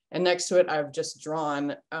arrows. And next to it, I've just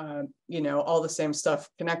drawn, you know, all the same stuff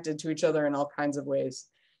connected to each other in all kinds of ways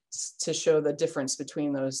to show the difference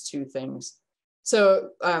between those two things. So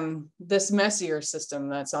this messier system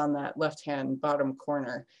that's on that left-hand bottom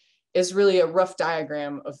corner is really a rough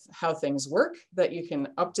diagram of how things work that you can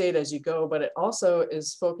update as you go, but it also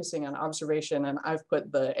is focusing on observation. And I've put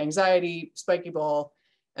the anxiety, spiky ball,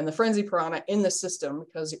 and the frenzy piranha in the system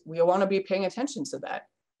because we want to be paying attention to that.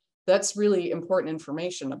 That's really important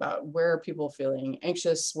information about where are people feeling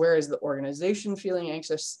anxious, where is the organization feeling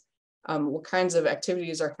anxious, what kinds of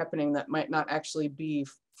activities are happening that might not actually be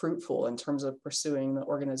fruitful in terms of pursuing the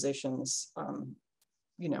organization's,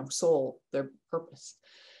 you know, soul, their purpose.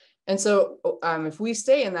 And so if we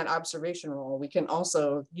stay in that observation role, we can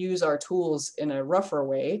also use our tools in a rougher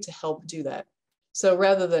way to help do that. So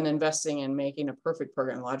rather than investing in making a perfect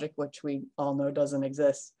program logic, which we all know doesn't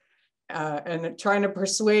exist, and trying to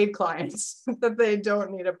persuade clients that they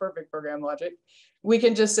don't need a perfect program logic, we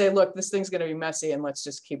can just say, look, this thing's going to be messy and let's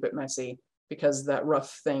just keep it messy, because that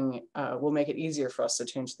rough thing will make it easier for us to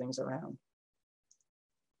change things around.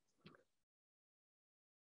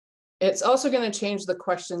 It's also going to change the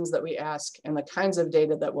questions that we ask and the kinds of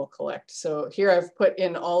data that we'll collect. So here I've put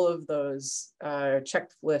in all of those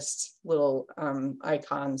checklist little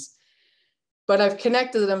icons, but I've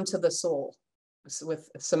connected them to the soul with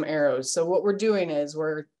some arrows. So what we're doing is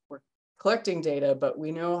we're collecting data, but we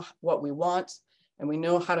know what we want and we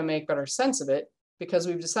know how to make better sense of it because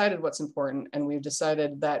we've decided what's important, and we've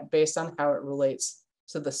decided that based on how it relates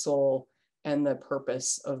to the soul and the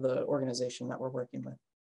purpose of the organization that we're working with.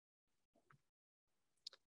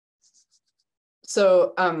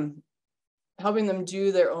 So helping them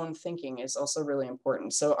do their own thinking is also really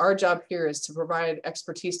important. So our job here is to provide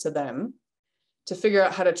expertise to them to figure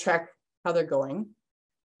out how to track how they're going,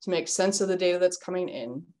 to make sense of the data that's coming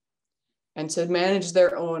in, and to manage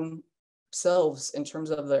their own selves in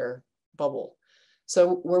terms of their bubble.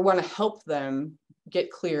 So we want to help them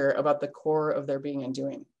get clear about the core of their being and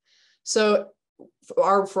doing. So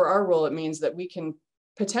for our role, it means that we can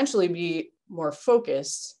potentially be more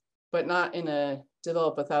focused, but not in a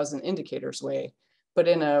develop 1,000 indicators way, but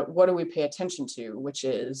in a what do we pay attention to, which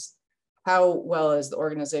is how well is the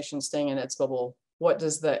organization staying in its bubble? What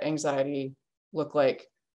does the anxiety look like?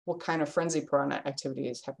 What kind of frenzy piranha activity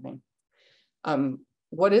is happening?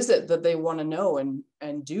 What is it that they want to know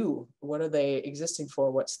and do? What are they existing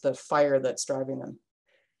for? What's the fire that's driving them?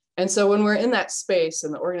 And so when we're in that space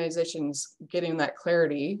and the organization's getting that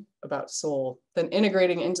clarity about soul, then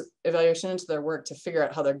integrating into evaluation into their work to figure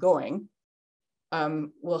out how they're going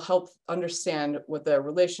will help understand what the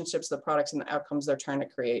relationships, the products, and the outcomes they're trying to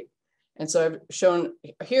create. And so I've shown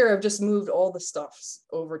here, I've just moved all the stuff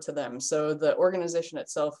over to them. So the organization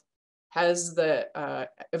itself has the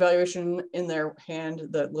evaluation in their hand,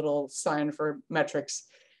 the little sign for metrics,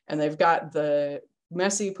 and they've got the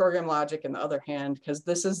messy program logic in the other hand, because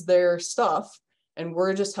this is their stuff and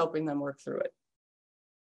we're just helping them work through it.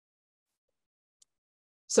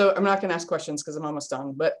 So I'm not going to ask questions because I'm almost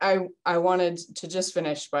done, but I wanted to just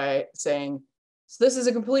finish by saying, so this is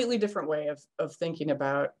a completely different way of thinking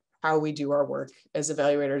about how we do our work as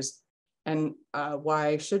evaluators, and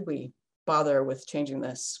why should we bother with changing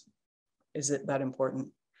this? Is it that important?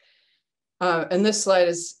 And this slide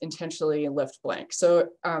is intentionally left blank. So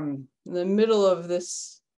in the middle of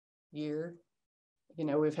this year, you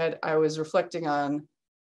know, I was reflecting on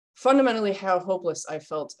fundamentally how hopeless I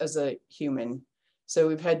felt as a human. So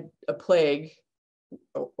we've had a plague,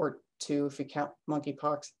 or two if you count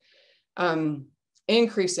monkeypox,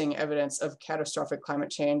 increasing evidence of catastrophic climate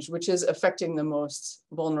change, which is affecting the most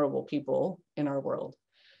vulnerable people in our world.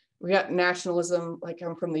 We got nationalism, like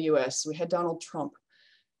I'm from the US, we had Donald Trump.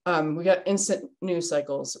 We got instant news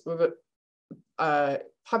cycles, we've got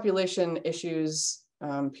population issues,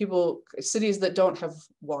 cities that don't have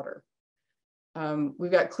water.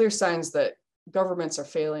 We've got clear signs that governments are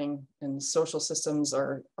failing and social systems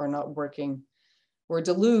are not working. We're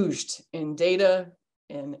deluged in data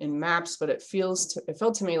and in maps, but it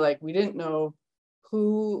felt to me like we didn't know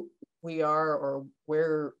who we are or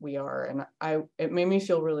where we are. And it made me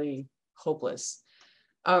feel really hopeless.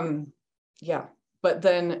 Yeah, but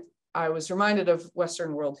then I was reminded of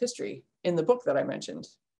Western world history in the book that I mentioned,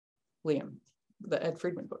 Liam, the Ed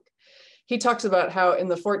Friedman book. He talks about how in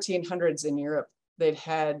the 1400s in Europe, they'd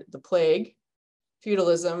had the plague,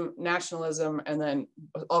 feudalism, nationalism, and then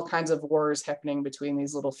all kinds of wars happening between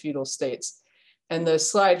these little feudal states. And the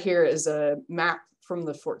slide here is a map from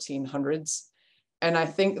the 1400s. And I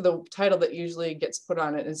think the title that usually gets put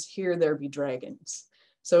on it is Here There Be Dragons.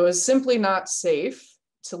 So it was simply not safe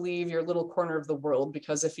to leave your little corner of the world,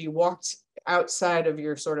 because if you walked outside of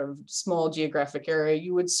your sort of small geographic area,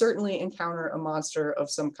 you would certainly encounter a monster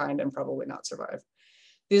of some kind and probably not survive.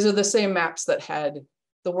 These are the same maps that had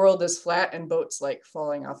the world is flat and boats like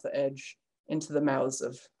falling off the edge into the mouths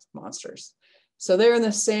of monsters. So they're in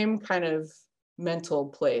the same kind of mental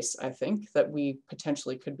place, I think, that we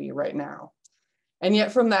potentially could be right now. And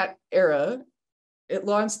yet from that era, it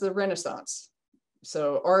launched the Renaissance.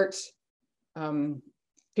 So art,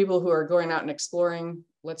 people who are going out and exploring,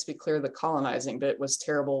 let's be clear, the colonizing bit was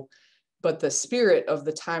terrible, but the spirit of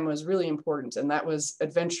the time was really important. And that was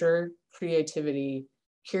adventure, creativity,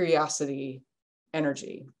 curiosity,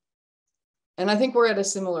 energy. And I think we're at a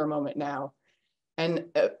similar moment now. And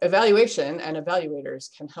evaluation and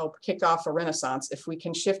evaluators can help kick off a renaissance if we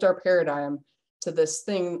can shift our paradigm to this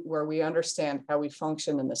thing where we understand how we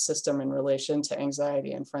function in the system in relation to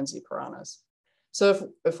anxiety and frenzy piranhas. So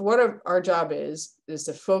if what our job is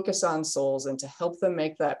to focus on souls and to help them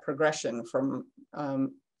make that progression from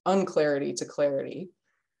unclarity to clarity,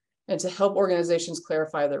 and to help organizations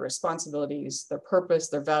clarify their responsibilities, their purpose,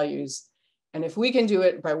 their values. And if we can do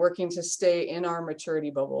it by working to stay in our maturity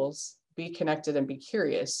bubbles, be connected and be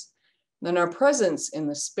curious, then our presence in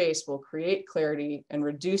the space will create clarity and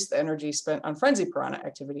reduce the energy spent on frenzy piranha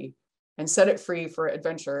activity and set it free for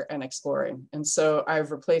adventure and exploring. And so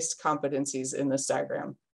I've replaced competencies in this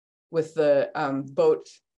diagram with the boat,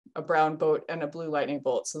 a brown boat and a blue lightning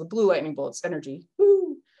bolt. So the blue lightning bolt's energy,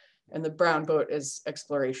 woo, and the brown boat is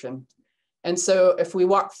exploration. And so if we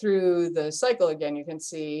walk through the cycle again, you can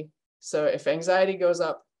see, so if anxiety goes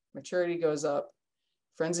up, maturity goes up,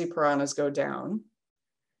 frenzy piranhas go down,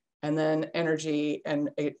 and then energy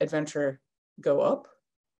and adventure go up,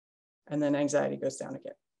 and then anxiety goes down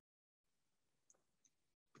again.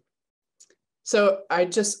 So I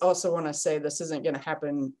just also want to say this isn't going to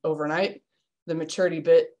happen overnight. The maturity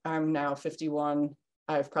bit, I'm now 51.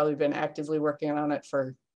 I've probably been actively working on it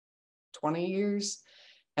for 20 years,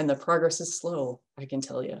 and the progress is slow, I can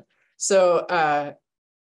tell you. So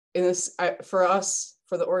for us,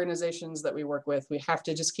 for the organizations that we work with, we have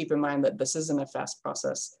to just keep in mind that this isn't a fast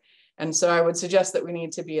process. And so I would suggest that we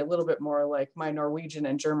need to be a little bit more like my Norwegian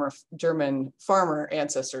and German farmer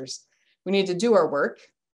ancestors. We need to do our work,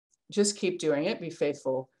 just keep doing it, be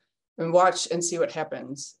faithful, and watch and see what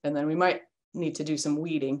happens. And then we might need to do some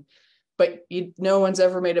weeding, but no one's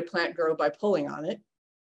ever made a plant grow by pulling on it.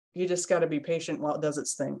 You just got to be patient while it does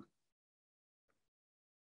its thing.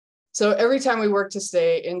 So every time we work to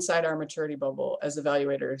stay inside our maturity bubble as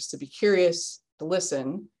evaluators, to be curious, to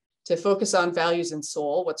listen, to focus on values and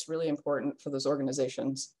soul, what's really important for those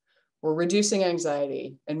organizations, we're reducing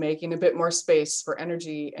anxiety and making a bit more space for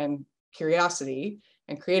energy and curiosity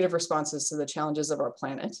and creative responses to the challenges of our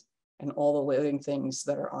planet and all the living things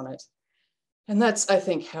that are on it. And that's, I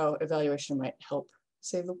think, how evaluation might help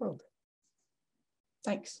save the world.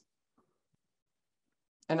 Thanks.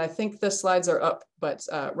 And I think the slides are up, but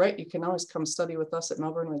right, you can always come study with us at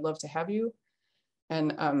Melbourne. We'd love to have you.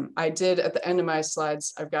 And I did, at the end of my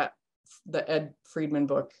slides, I've got the Ed Friedman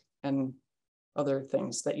book and other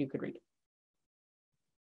things that you could read.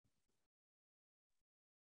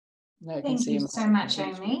 Thank you so much,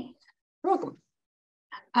 Amy. You're welcome.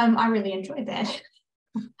 I really enjoyed that.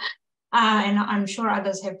 And I'm sure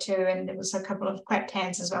others have too. And there was a couple of clapped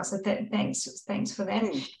hands as well. So thanks for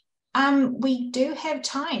that. We do have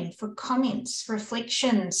time for comments,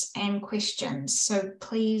 reflections, and questions. So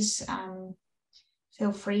please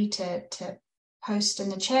feel free to post in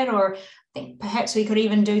the chat, or I think perhaps we could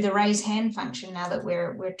even do the raise hand function now that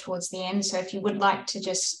we're towards the end. So if you would like to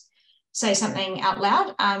just say something out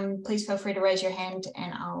loud, please feel free to raise your hand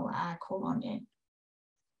and I'll call on you.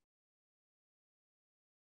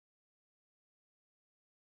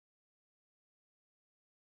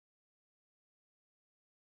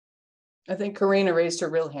 I think Karina raised her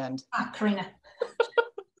real hand. Karina,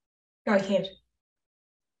 go ahead.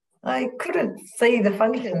 I couldn't see the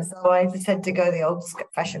function, so I just had to go the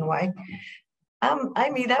old-fashioned way.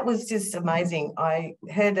 Amy, that was just amazing. I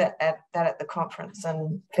heard that at the conference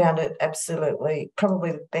and found it absolutely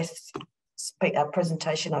probably the best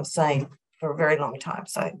presentation I've seen for a very long time.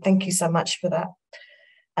 So thank you so much for that.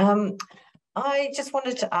 I just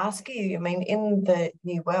wanted to ask you, I mean, in the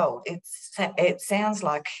new world, it sounds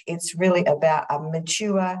like it's really about a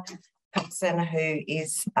mature person who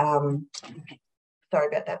is, sorry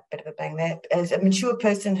about that bit of a bang there, as a mature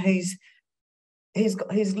person who's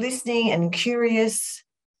listening and curious.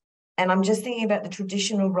 And I'm just thinking about the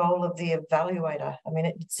traditional role of the evaluator. I mean,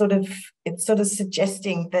 it's sort of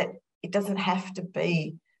suggesting that it doesn't have to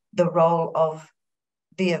be the role of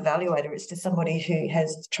the evaluator. It's just somebody who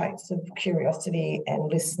has traits of curiosity and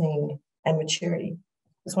listening and maturity.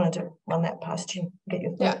 Just wanted to run that past you, get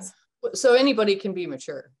your thoughts. Yeah. So anybody can be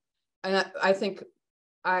mature. And I think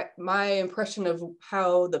my impression of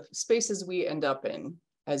how the spaces we end up in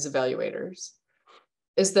as evaluators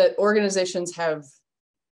is that organizations have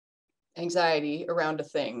anxiety around a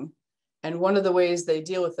thing. And one of the ways they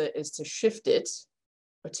deal with it is to shift it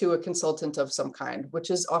to a consultant of some kind,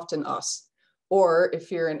 which is often us. Or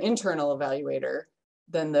if you're an internal evaluator,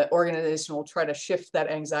 then the organization will try to shift that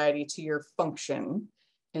anxiety to your function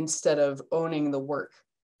instead of owning the work.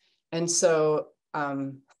 And so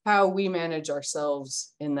how we manage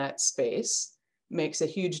ourselves in that space makes a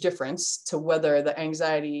huge difference to whether the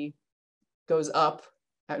anxiety goes up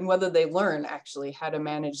and whether they learn actually how to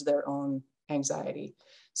manage their own anxiety.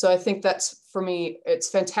 So I think that's, for me, it's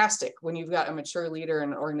fantastic when you've got a mature leader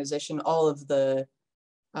in an organization. All of the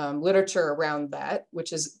literature around that,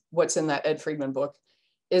 which is what's in that Ed Friedman book,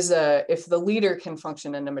 is if the leader can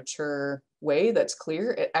function in a mature way that's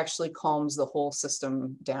clear, it actually calms the whole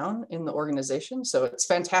system down in the organization. So it's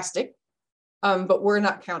fantastic. But we're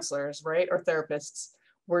not counselors, right? Or therapists.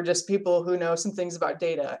 We're just people who know some things about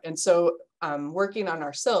data. And so working on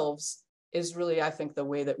ourselves is really, I think, the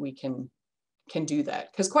way that we can do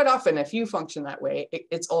that. Because quite often, if you function that way,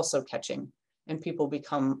 it's also catching. And people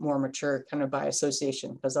become more mature kind of by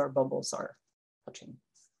association because our bubbles are touching.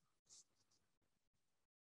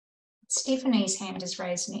 Stephanie's hand is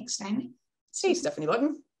raised next, Amy. Hey, Stephanie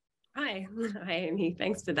Button. Hi, Amy.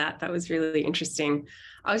 Thanks for that. That was really interesting.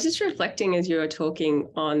 I was just reflecting as you were talking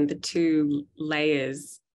on the two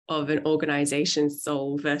layers of an organization's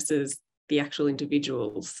soul versus the actual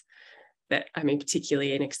individuals that, I mean,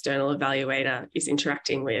 particularly an external evaluator is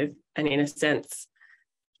interacting with. And in a sense,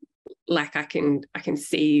 like I can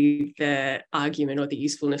see the argument or the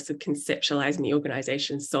usefulness of conceptualizing the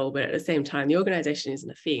organization's soul, but at the same time, the organization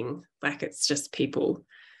isn't a thing. Like, it's just people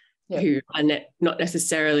who are not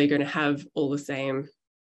necessarily going to have all the same.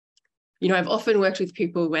 You know, I've often worked with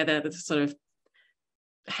people where there's sort of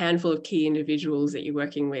a handful of key individuals that you're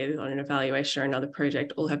working with on an evaluation or another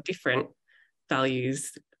project all have different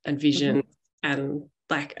values and vision, and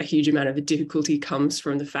like a huge amount of the difficulty comes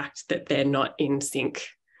from the fact that they're not in sync.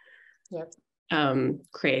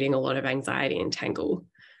 Creating a lot of anxiety and tangle.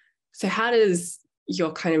 So how does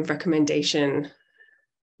your kind of recommendation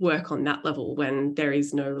work on that level when there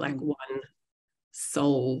is no like one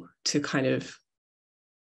soul to kind of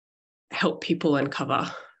help people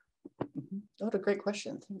uncover? What a great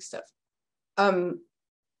question. Thanks, Steph.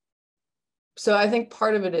 So I think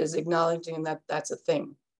part of it is acknowledging that that's a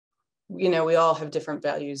thing. You know, we all have different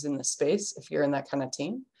values in the space if you're in that kind of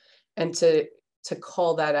team, and to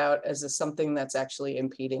call that out as something that's actually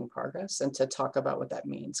impeding progress and to talk about what that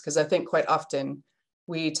means. Because I think quite often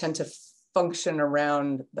we tend to function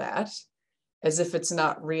around that as if it's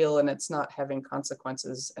not real and it's not having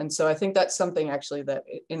consequences. And so I think that's something actually that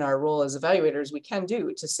in our role as evaluators, we can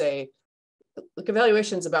do, to say, look,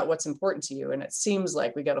 evaluation is about what's important to you. And it seems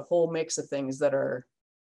like we got a whole mix of things that are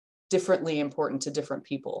differently important to different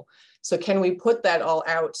people. So can we put that all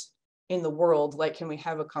out in the world? Like, can we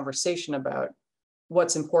have a conversation about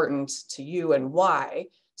what's important to you and why,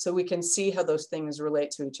 so we can see how those things relate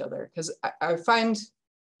to each other? Because I find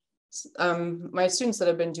my students that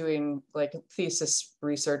have been doing like thesis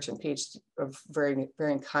research and PhD of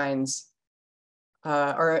varying kinds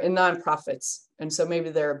are in nonprofits. And so maybe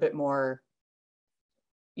they're a bit more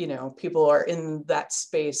you know, people are in that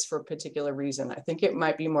space for a particular reason. I think it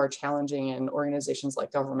might be more challenging in organizations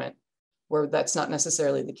like government, where that's not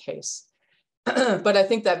necessarily the case. But I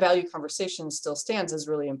think that value conversation still stands as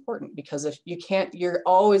really important, because if you can't, you're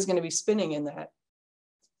always going to be spinning in that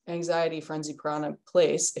anxiety, frenzy, piranha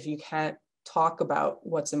place if you can't talk about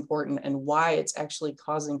what's important and why it's actually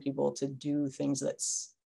causing people to do things that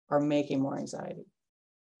are making more anxiety.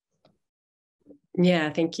 Yeah,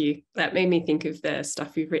 thank you. That made me think of the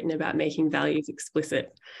stuff you've written about making values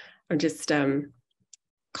explicit. I'm just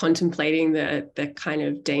contemplating the kind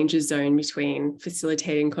of danger zone between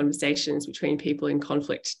facilitating conversations between people in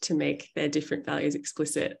conflict to make their different values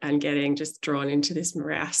explicit and getting just drawn into this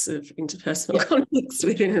morass of interpersonal conflicts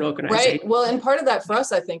within an organization. Right. Well, and part of that for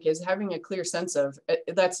us, I think, is having a clear sense of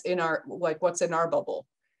that's in our, like, what's in our bubble.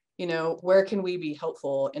 You know, where can we be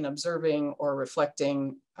helpful in observing or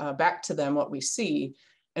reflecting back to them what we see,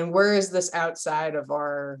 and where is this outside of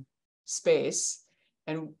our space?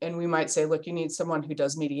 And we might say, look, you need someone who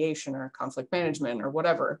does mediation or conflict management or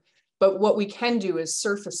whatever. But what we can do is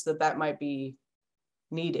surface that might be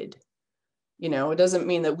needed. You know, it doesn't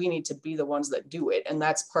mean that we need to be the ones that do it. And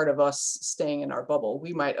that's part of us staying in our bubble.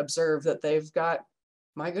 We might observe that they've got,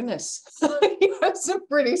 my goodness, you have some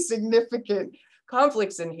pretty significant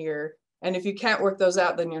conflicts in here. And if you can't work those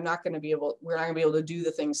out, then we're not going to be able to do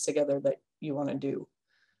the things together that you want to do.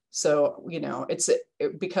 So, you know,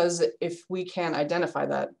 because if we can identify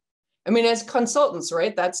that, I mean, as consultants,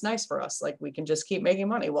 right, that's nice for us. Like, we can just keep making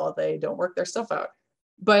money while they don't work their stuff out.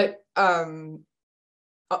 But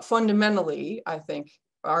fundamentally, I think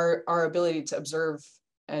our ability to observe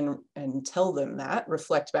and tell them that,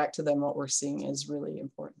 reflect back to them what we're seeing, is really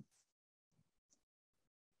important.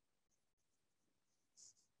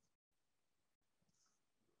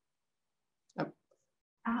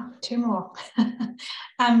 Two more.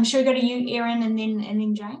 Should we go to you, Erin, and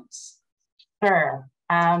then James? Sure.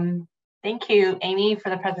 Thank you, Amy,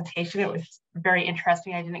 for the presentation. It was very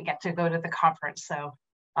interesting. I didn't get to go to the conference, so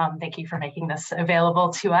thank you for making this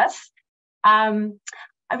available to us. I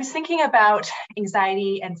was thinking about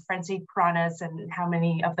anxiety and frenzied piranhas and how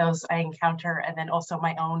many of those I encounter, and then also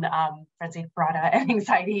my own frenzied piranha and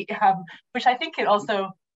anxiety, which I think could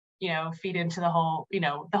also, you know, feed into the whole, you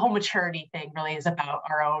know, the whole maturity thing really is about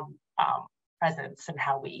our own presence and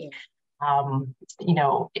how we, you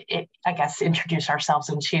know, I guess, introduce ourselves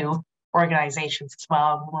into organizations as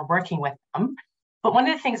well when we're working with them. But one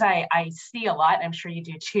of the things I see a lot, and I'm sure you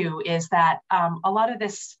do too, is that a lot of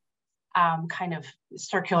this kind of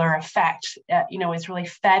circular effect, you know, is really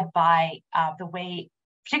fed by the way,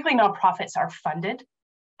 particularly nonprofits are funded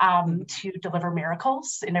to deliver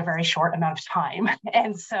miracles in a very short amount of time.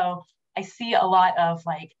 And so I see a lot of,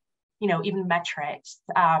 like, you know, even metrics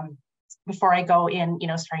before I go in, you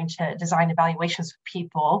know, starting to design evaluations with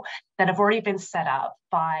people that have already been set up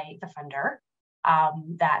by the funder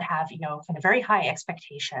that have, you know, kind of very high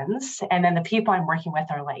expectations. And then the people I'm working with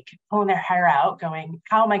are like pulling their hair out going,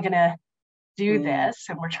 how am I going to do this?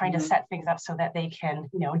 And we're trying to set things up so that they can,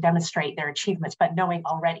 you know, demonstrate their achievements, but knowing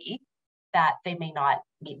already that they may not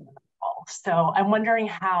meet them at all. So I'm wondering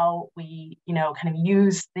how we, you know, kind of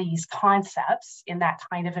use these concepts in that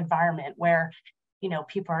kind of environment where, you know,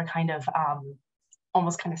 people are kind of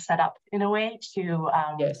almost kind of set up in a way to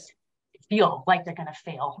feel like they're going to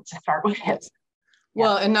fail to start with. Yes.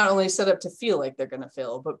 Well, and not only set up to feel like they're going to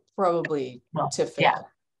fail, but probably to fail.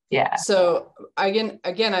 Yeah. So again,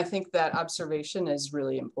 I think that observation is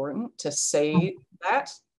really important to say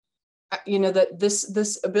that, you know, that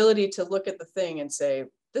this ability to look at the thing and say,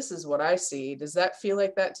 this is what I see. Does that feel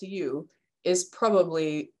like that to you? Is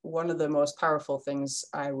probably one of the most powerful things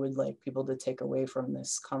I would like people to take away from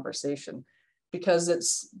this conversation, because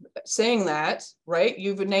it's saying that, right?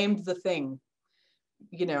 You've named the thing,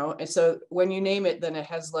 you know, and so when you name it, then it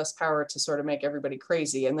has less power to sort of make everybody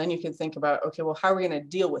crazy. And then you can think about, okay, well, how are we going to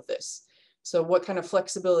deal with this? So what kind of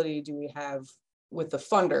flexibility do we have with the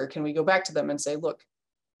funder? Can we go back to them and say, look,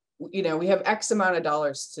 you know, we have X amount of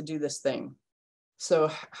dollars to do this thing.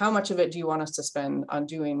 So how much of it do you want us to spend on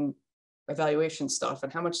doing evaluation stuff?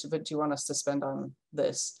 And how much of it do you want us to spend on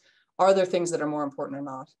this? Are there things that are more important or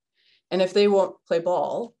not? And if they won't play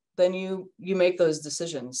ball, then you make those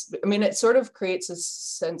decisions. I mean, it sort of creates a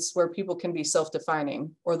sense where people can be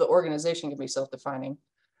self-defining, or the organization can be self-defining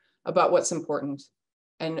about what's important.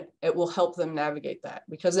 And it will help them navigate that,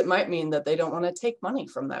 because it might mean that they don't want to take money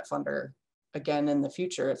from that funder again in the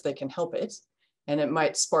future if they can help it. And it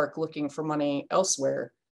might spark looking for money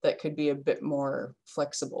elsewhere that could be a bit more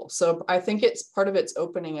flexible. So I think it's part of it's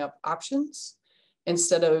opening up options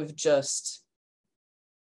instead of just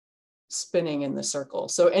spinning in the circle.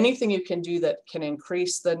 So anything you can do that can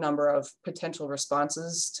increase the number of potential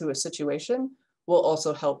responses to a situation will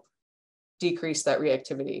also help decrease that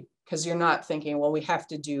reactivity, because you're not thinking, well, we have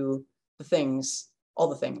to do the things, all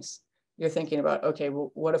the things. You're thinking about, okay,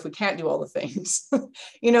 well, what if we can't do all the things?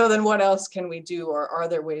 You know, then what else can we do? Or are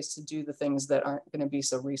there ways to do the things that aren't going to be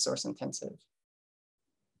so resource intensive?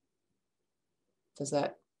 Does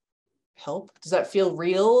that help? Does that feel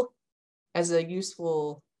real as a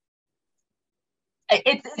useful?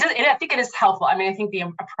 I think it is helpful. I mean, I think the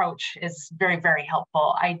approach is very, very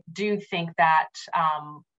helpful. I do think that,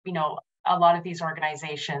 you know, a lot of these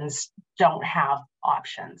organizations don't have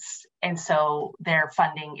options. And so their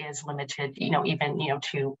funding is limited, you know, even, you know,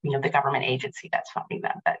 to, you know, the government agency that's funding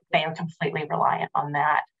them, but they are completely reliant on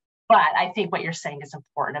that. But I think what you're saying is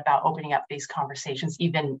important about opening up these conversations,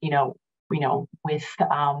 even, you know, with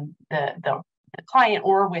the client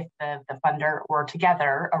or with the funder or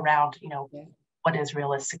together around, you know, what is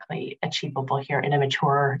realistically achievable here in a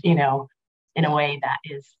mature, you know, in a way that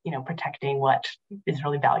is, you know, protecting what is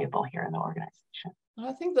really valuable here in the organization.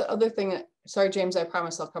 I think the other thing, sorry, James, I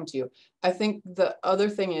promise I'll come to you. I think the other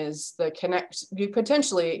thing is you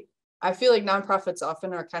potentially, I feel like nonprofits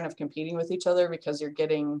often are kind of competing with each other because you're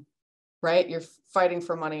getting, right? You're fighting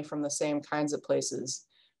for money from the same kinds of places.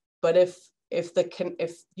 But if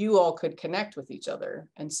you all could connect with each other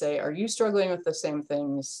and say, are you struggling with the same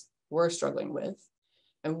things we're struggling with?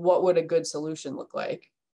 And what would a good solution look like,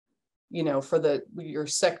 you know, for your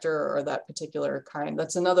sector or that particular kind?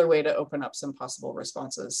 That's another way to open up some possible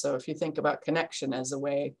responses. So if you think about connection as a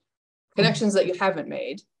way, connections that you haven't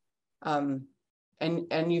made, and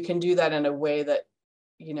you can do that in a way that,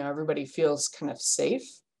 you know, everybody feels kind of safe,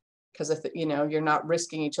 because you know, you're not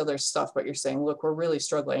risking each other's stuff, but you're saying, look, we're really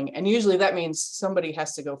struggling. And usually that means somebody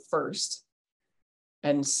has to go first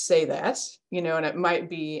and say that, you know, and it might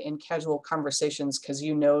be in casual conversations because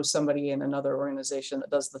you know somebody in another organization that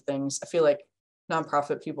does the things. I feel like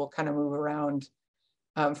nonprofit people kind of move around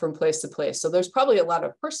from place to place. So there's probably a lot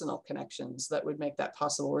of personal connections that would make that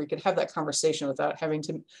possible, where you could have that conversation without having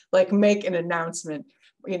to like make an announcement,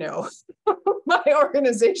 you know, my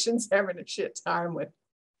organization's having a shit time with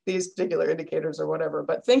these particular indicators or whatever.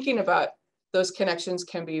 But thinking about those connections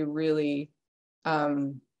can be really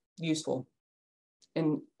useful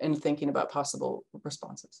in thinking about possible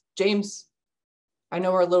responses. James, I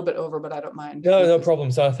know we're a little bit over, but I don't mind. No problem.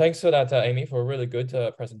 So thanks for that, Amy, for a really good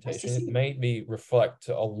presentation. Nice to see you. It made me reflect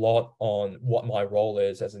a lot on what my role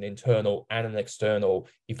is as an internal and an external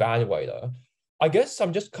evaluator. I guess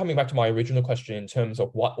I'm just coming back to my original question in terms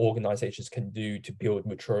of what organizations can do to build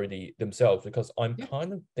maturity themselves, because I'm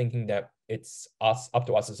kind of thinking that it's up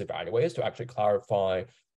to us as evaluators to actually clarify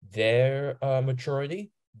their maturity.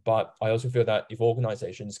 But I also feel that if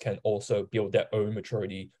organizations can also build their own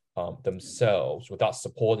maturity themselves without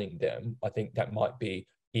supporting them, I think that might be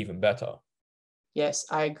even better. Yes,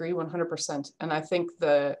 I agree 100%. And I think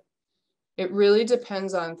it really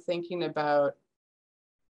depends on thinking about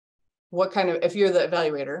what kind of, if you're the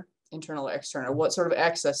evaluator, internal or external, what sort of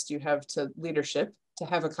access do you have to leadership to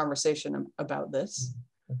have a conversation about this?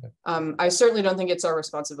 Okay. I certainly don't think it's our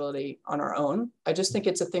responsibility on our own. I just think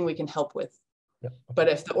it's a thing we can help with. Yeah, okay. But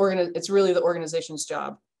if it's really the organization's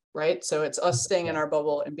job, right? So it's us staying in our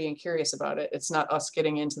bubble and being curious about it. It's not us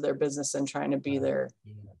getting into their business and trying to be their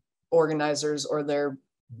organizers or their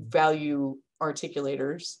value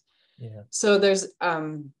articulators. Yeah. So there's,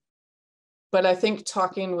 but I think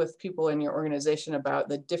talking with people in your organization about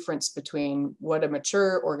the difference between what a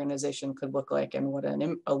mature organization could look like and what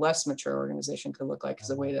a less mature organization could look like is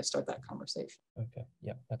a way to start that conversation. Okay,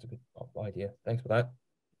 yeah, that's a good idea. Thanks for that.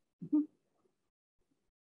 Mm-hmm.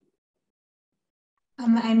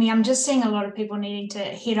 Amy, I'm just seeing a lot of people needing to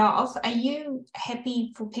head off. Are you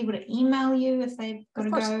happy for people to email you if they've got to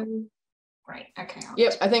go? Great. Okay.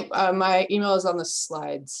 Yep. I think my email is on the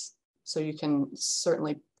slides, so you can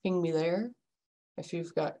certainly ping me there if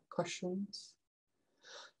you've got questions.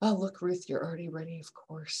 Oh, look, Ruth, you're already ready, of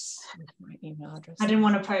course, with my email address. I didn't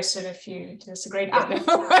want to post it if you disagreed. Yeah,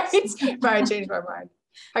 no, right. But I changed my mind.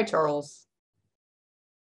 Hi, Charles.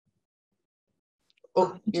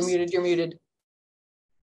 Oh, you're muted. You're muted.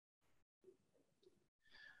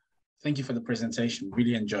 Thank you for the presentation.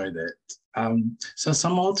 Really enjoyed it. So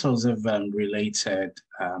some authors have related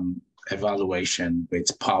evaluation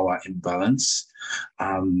with power imbalance.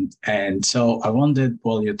 And so I wondered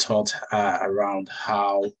what your thought around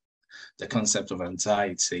how the concept of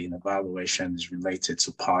anxiety in evaluation is related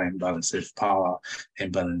to power imbalance, if power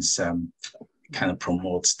imbalance kind of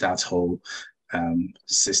promotes that whole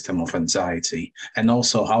system of anxiety? And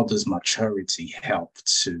also, how does maturity help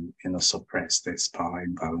to suppress this power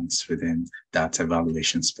imbalance within that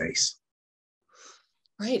evaluation space?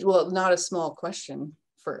 Right. Well, not a small question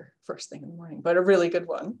for first thing in the morning, but a really good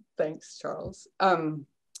one. Thanks, Charles.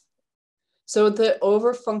 So the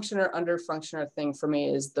overfunction or underfunctioner thing for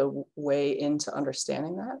me is the way into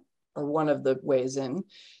understanding that, or one of the ways in.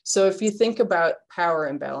 So if you think about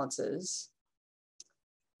power imbalances,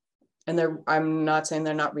 and I'm not saying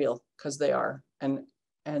they're not real, because they are. And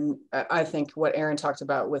I think what Aaron talked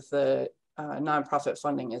about with the nonprofit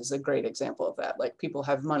funding is a great example of that. Like, people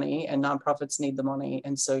have money and nonprofits need the money.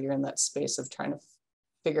 And so you're in that space of trying to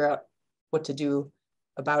figure out what to do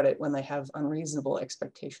about it when they have unreasonable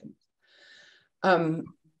expectations.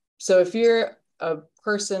 So if you're a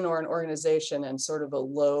person or an organization in sort of a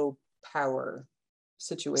low power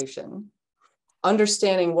situation,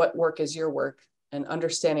 understanding what work is your work and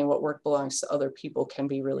understanding what work belongs to other people can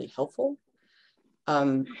be really helpful.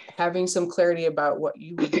 Having some clarity about what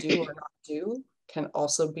you would do or not do can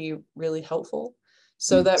also be really helpful.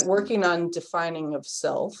 So that working on defining of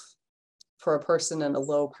self for a person in a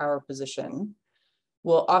low power position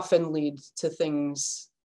will often lead to things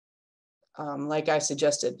like I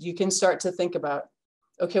suggested. You can start to think about,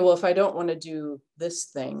 okay, well, if I don't want to do this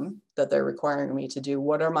thing that they're requiring me to do,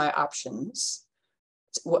 what are my options?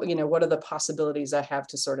 What are the possibilities I have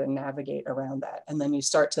to sort of navigate around that? And then you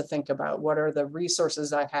start to think about, what are the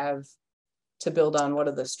resources I have to build on? What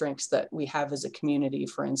are the strengths that we have as a community,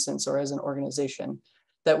 for instance, or as an organization,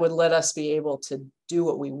 that would let us be able to do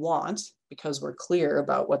what we want because we're clear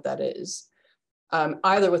about what that is,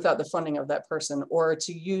 either without the funding of that person, or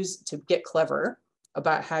to get clever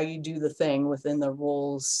about how you do the thing within the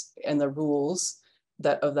roles and the rules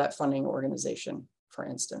of that funding organization, for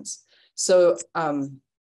instance. So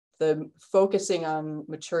the focusing on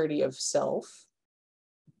maturity of self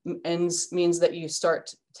means that you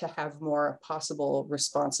start to have more possible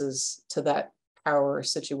responses to that power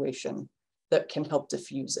situation that can help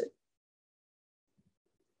diffuse it.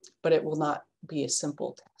 But it will not be a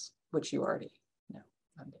simple task, which you already know.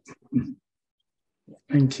 Yeah.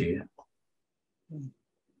 Thank you.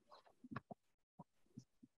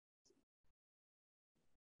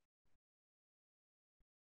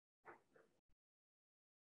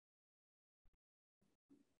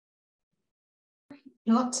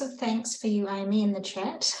 Lots of thanks for you, Amy, in the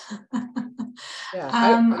chat. Yeah,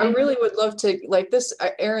 I really would love to, like this,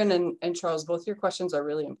 Aaron and Charles, both your questions are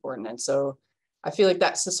really important. And so I feel like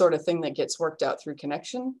that's the sort of thing that gets worked out through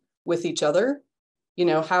connection with each other.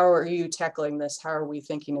 How are you tackling this? How are we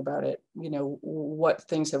thinking about it? What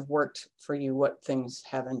things have worked for you? What things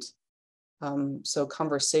haven't? So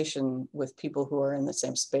conversation with people who are in the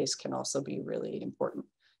same space can also be really important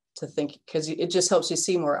to think, because it just helps you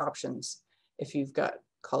see more options if you've got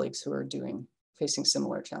colleagues who are facing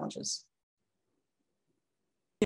similar challenges.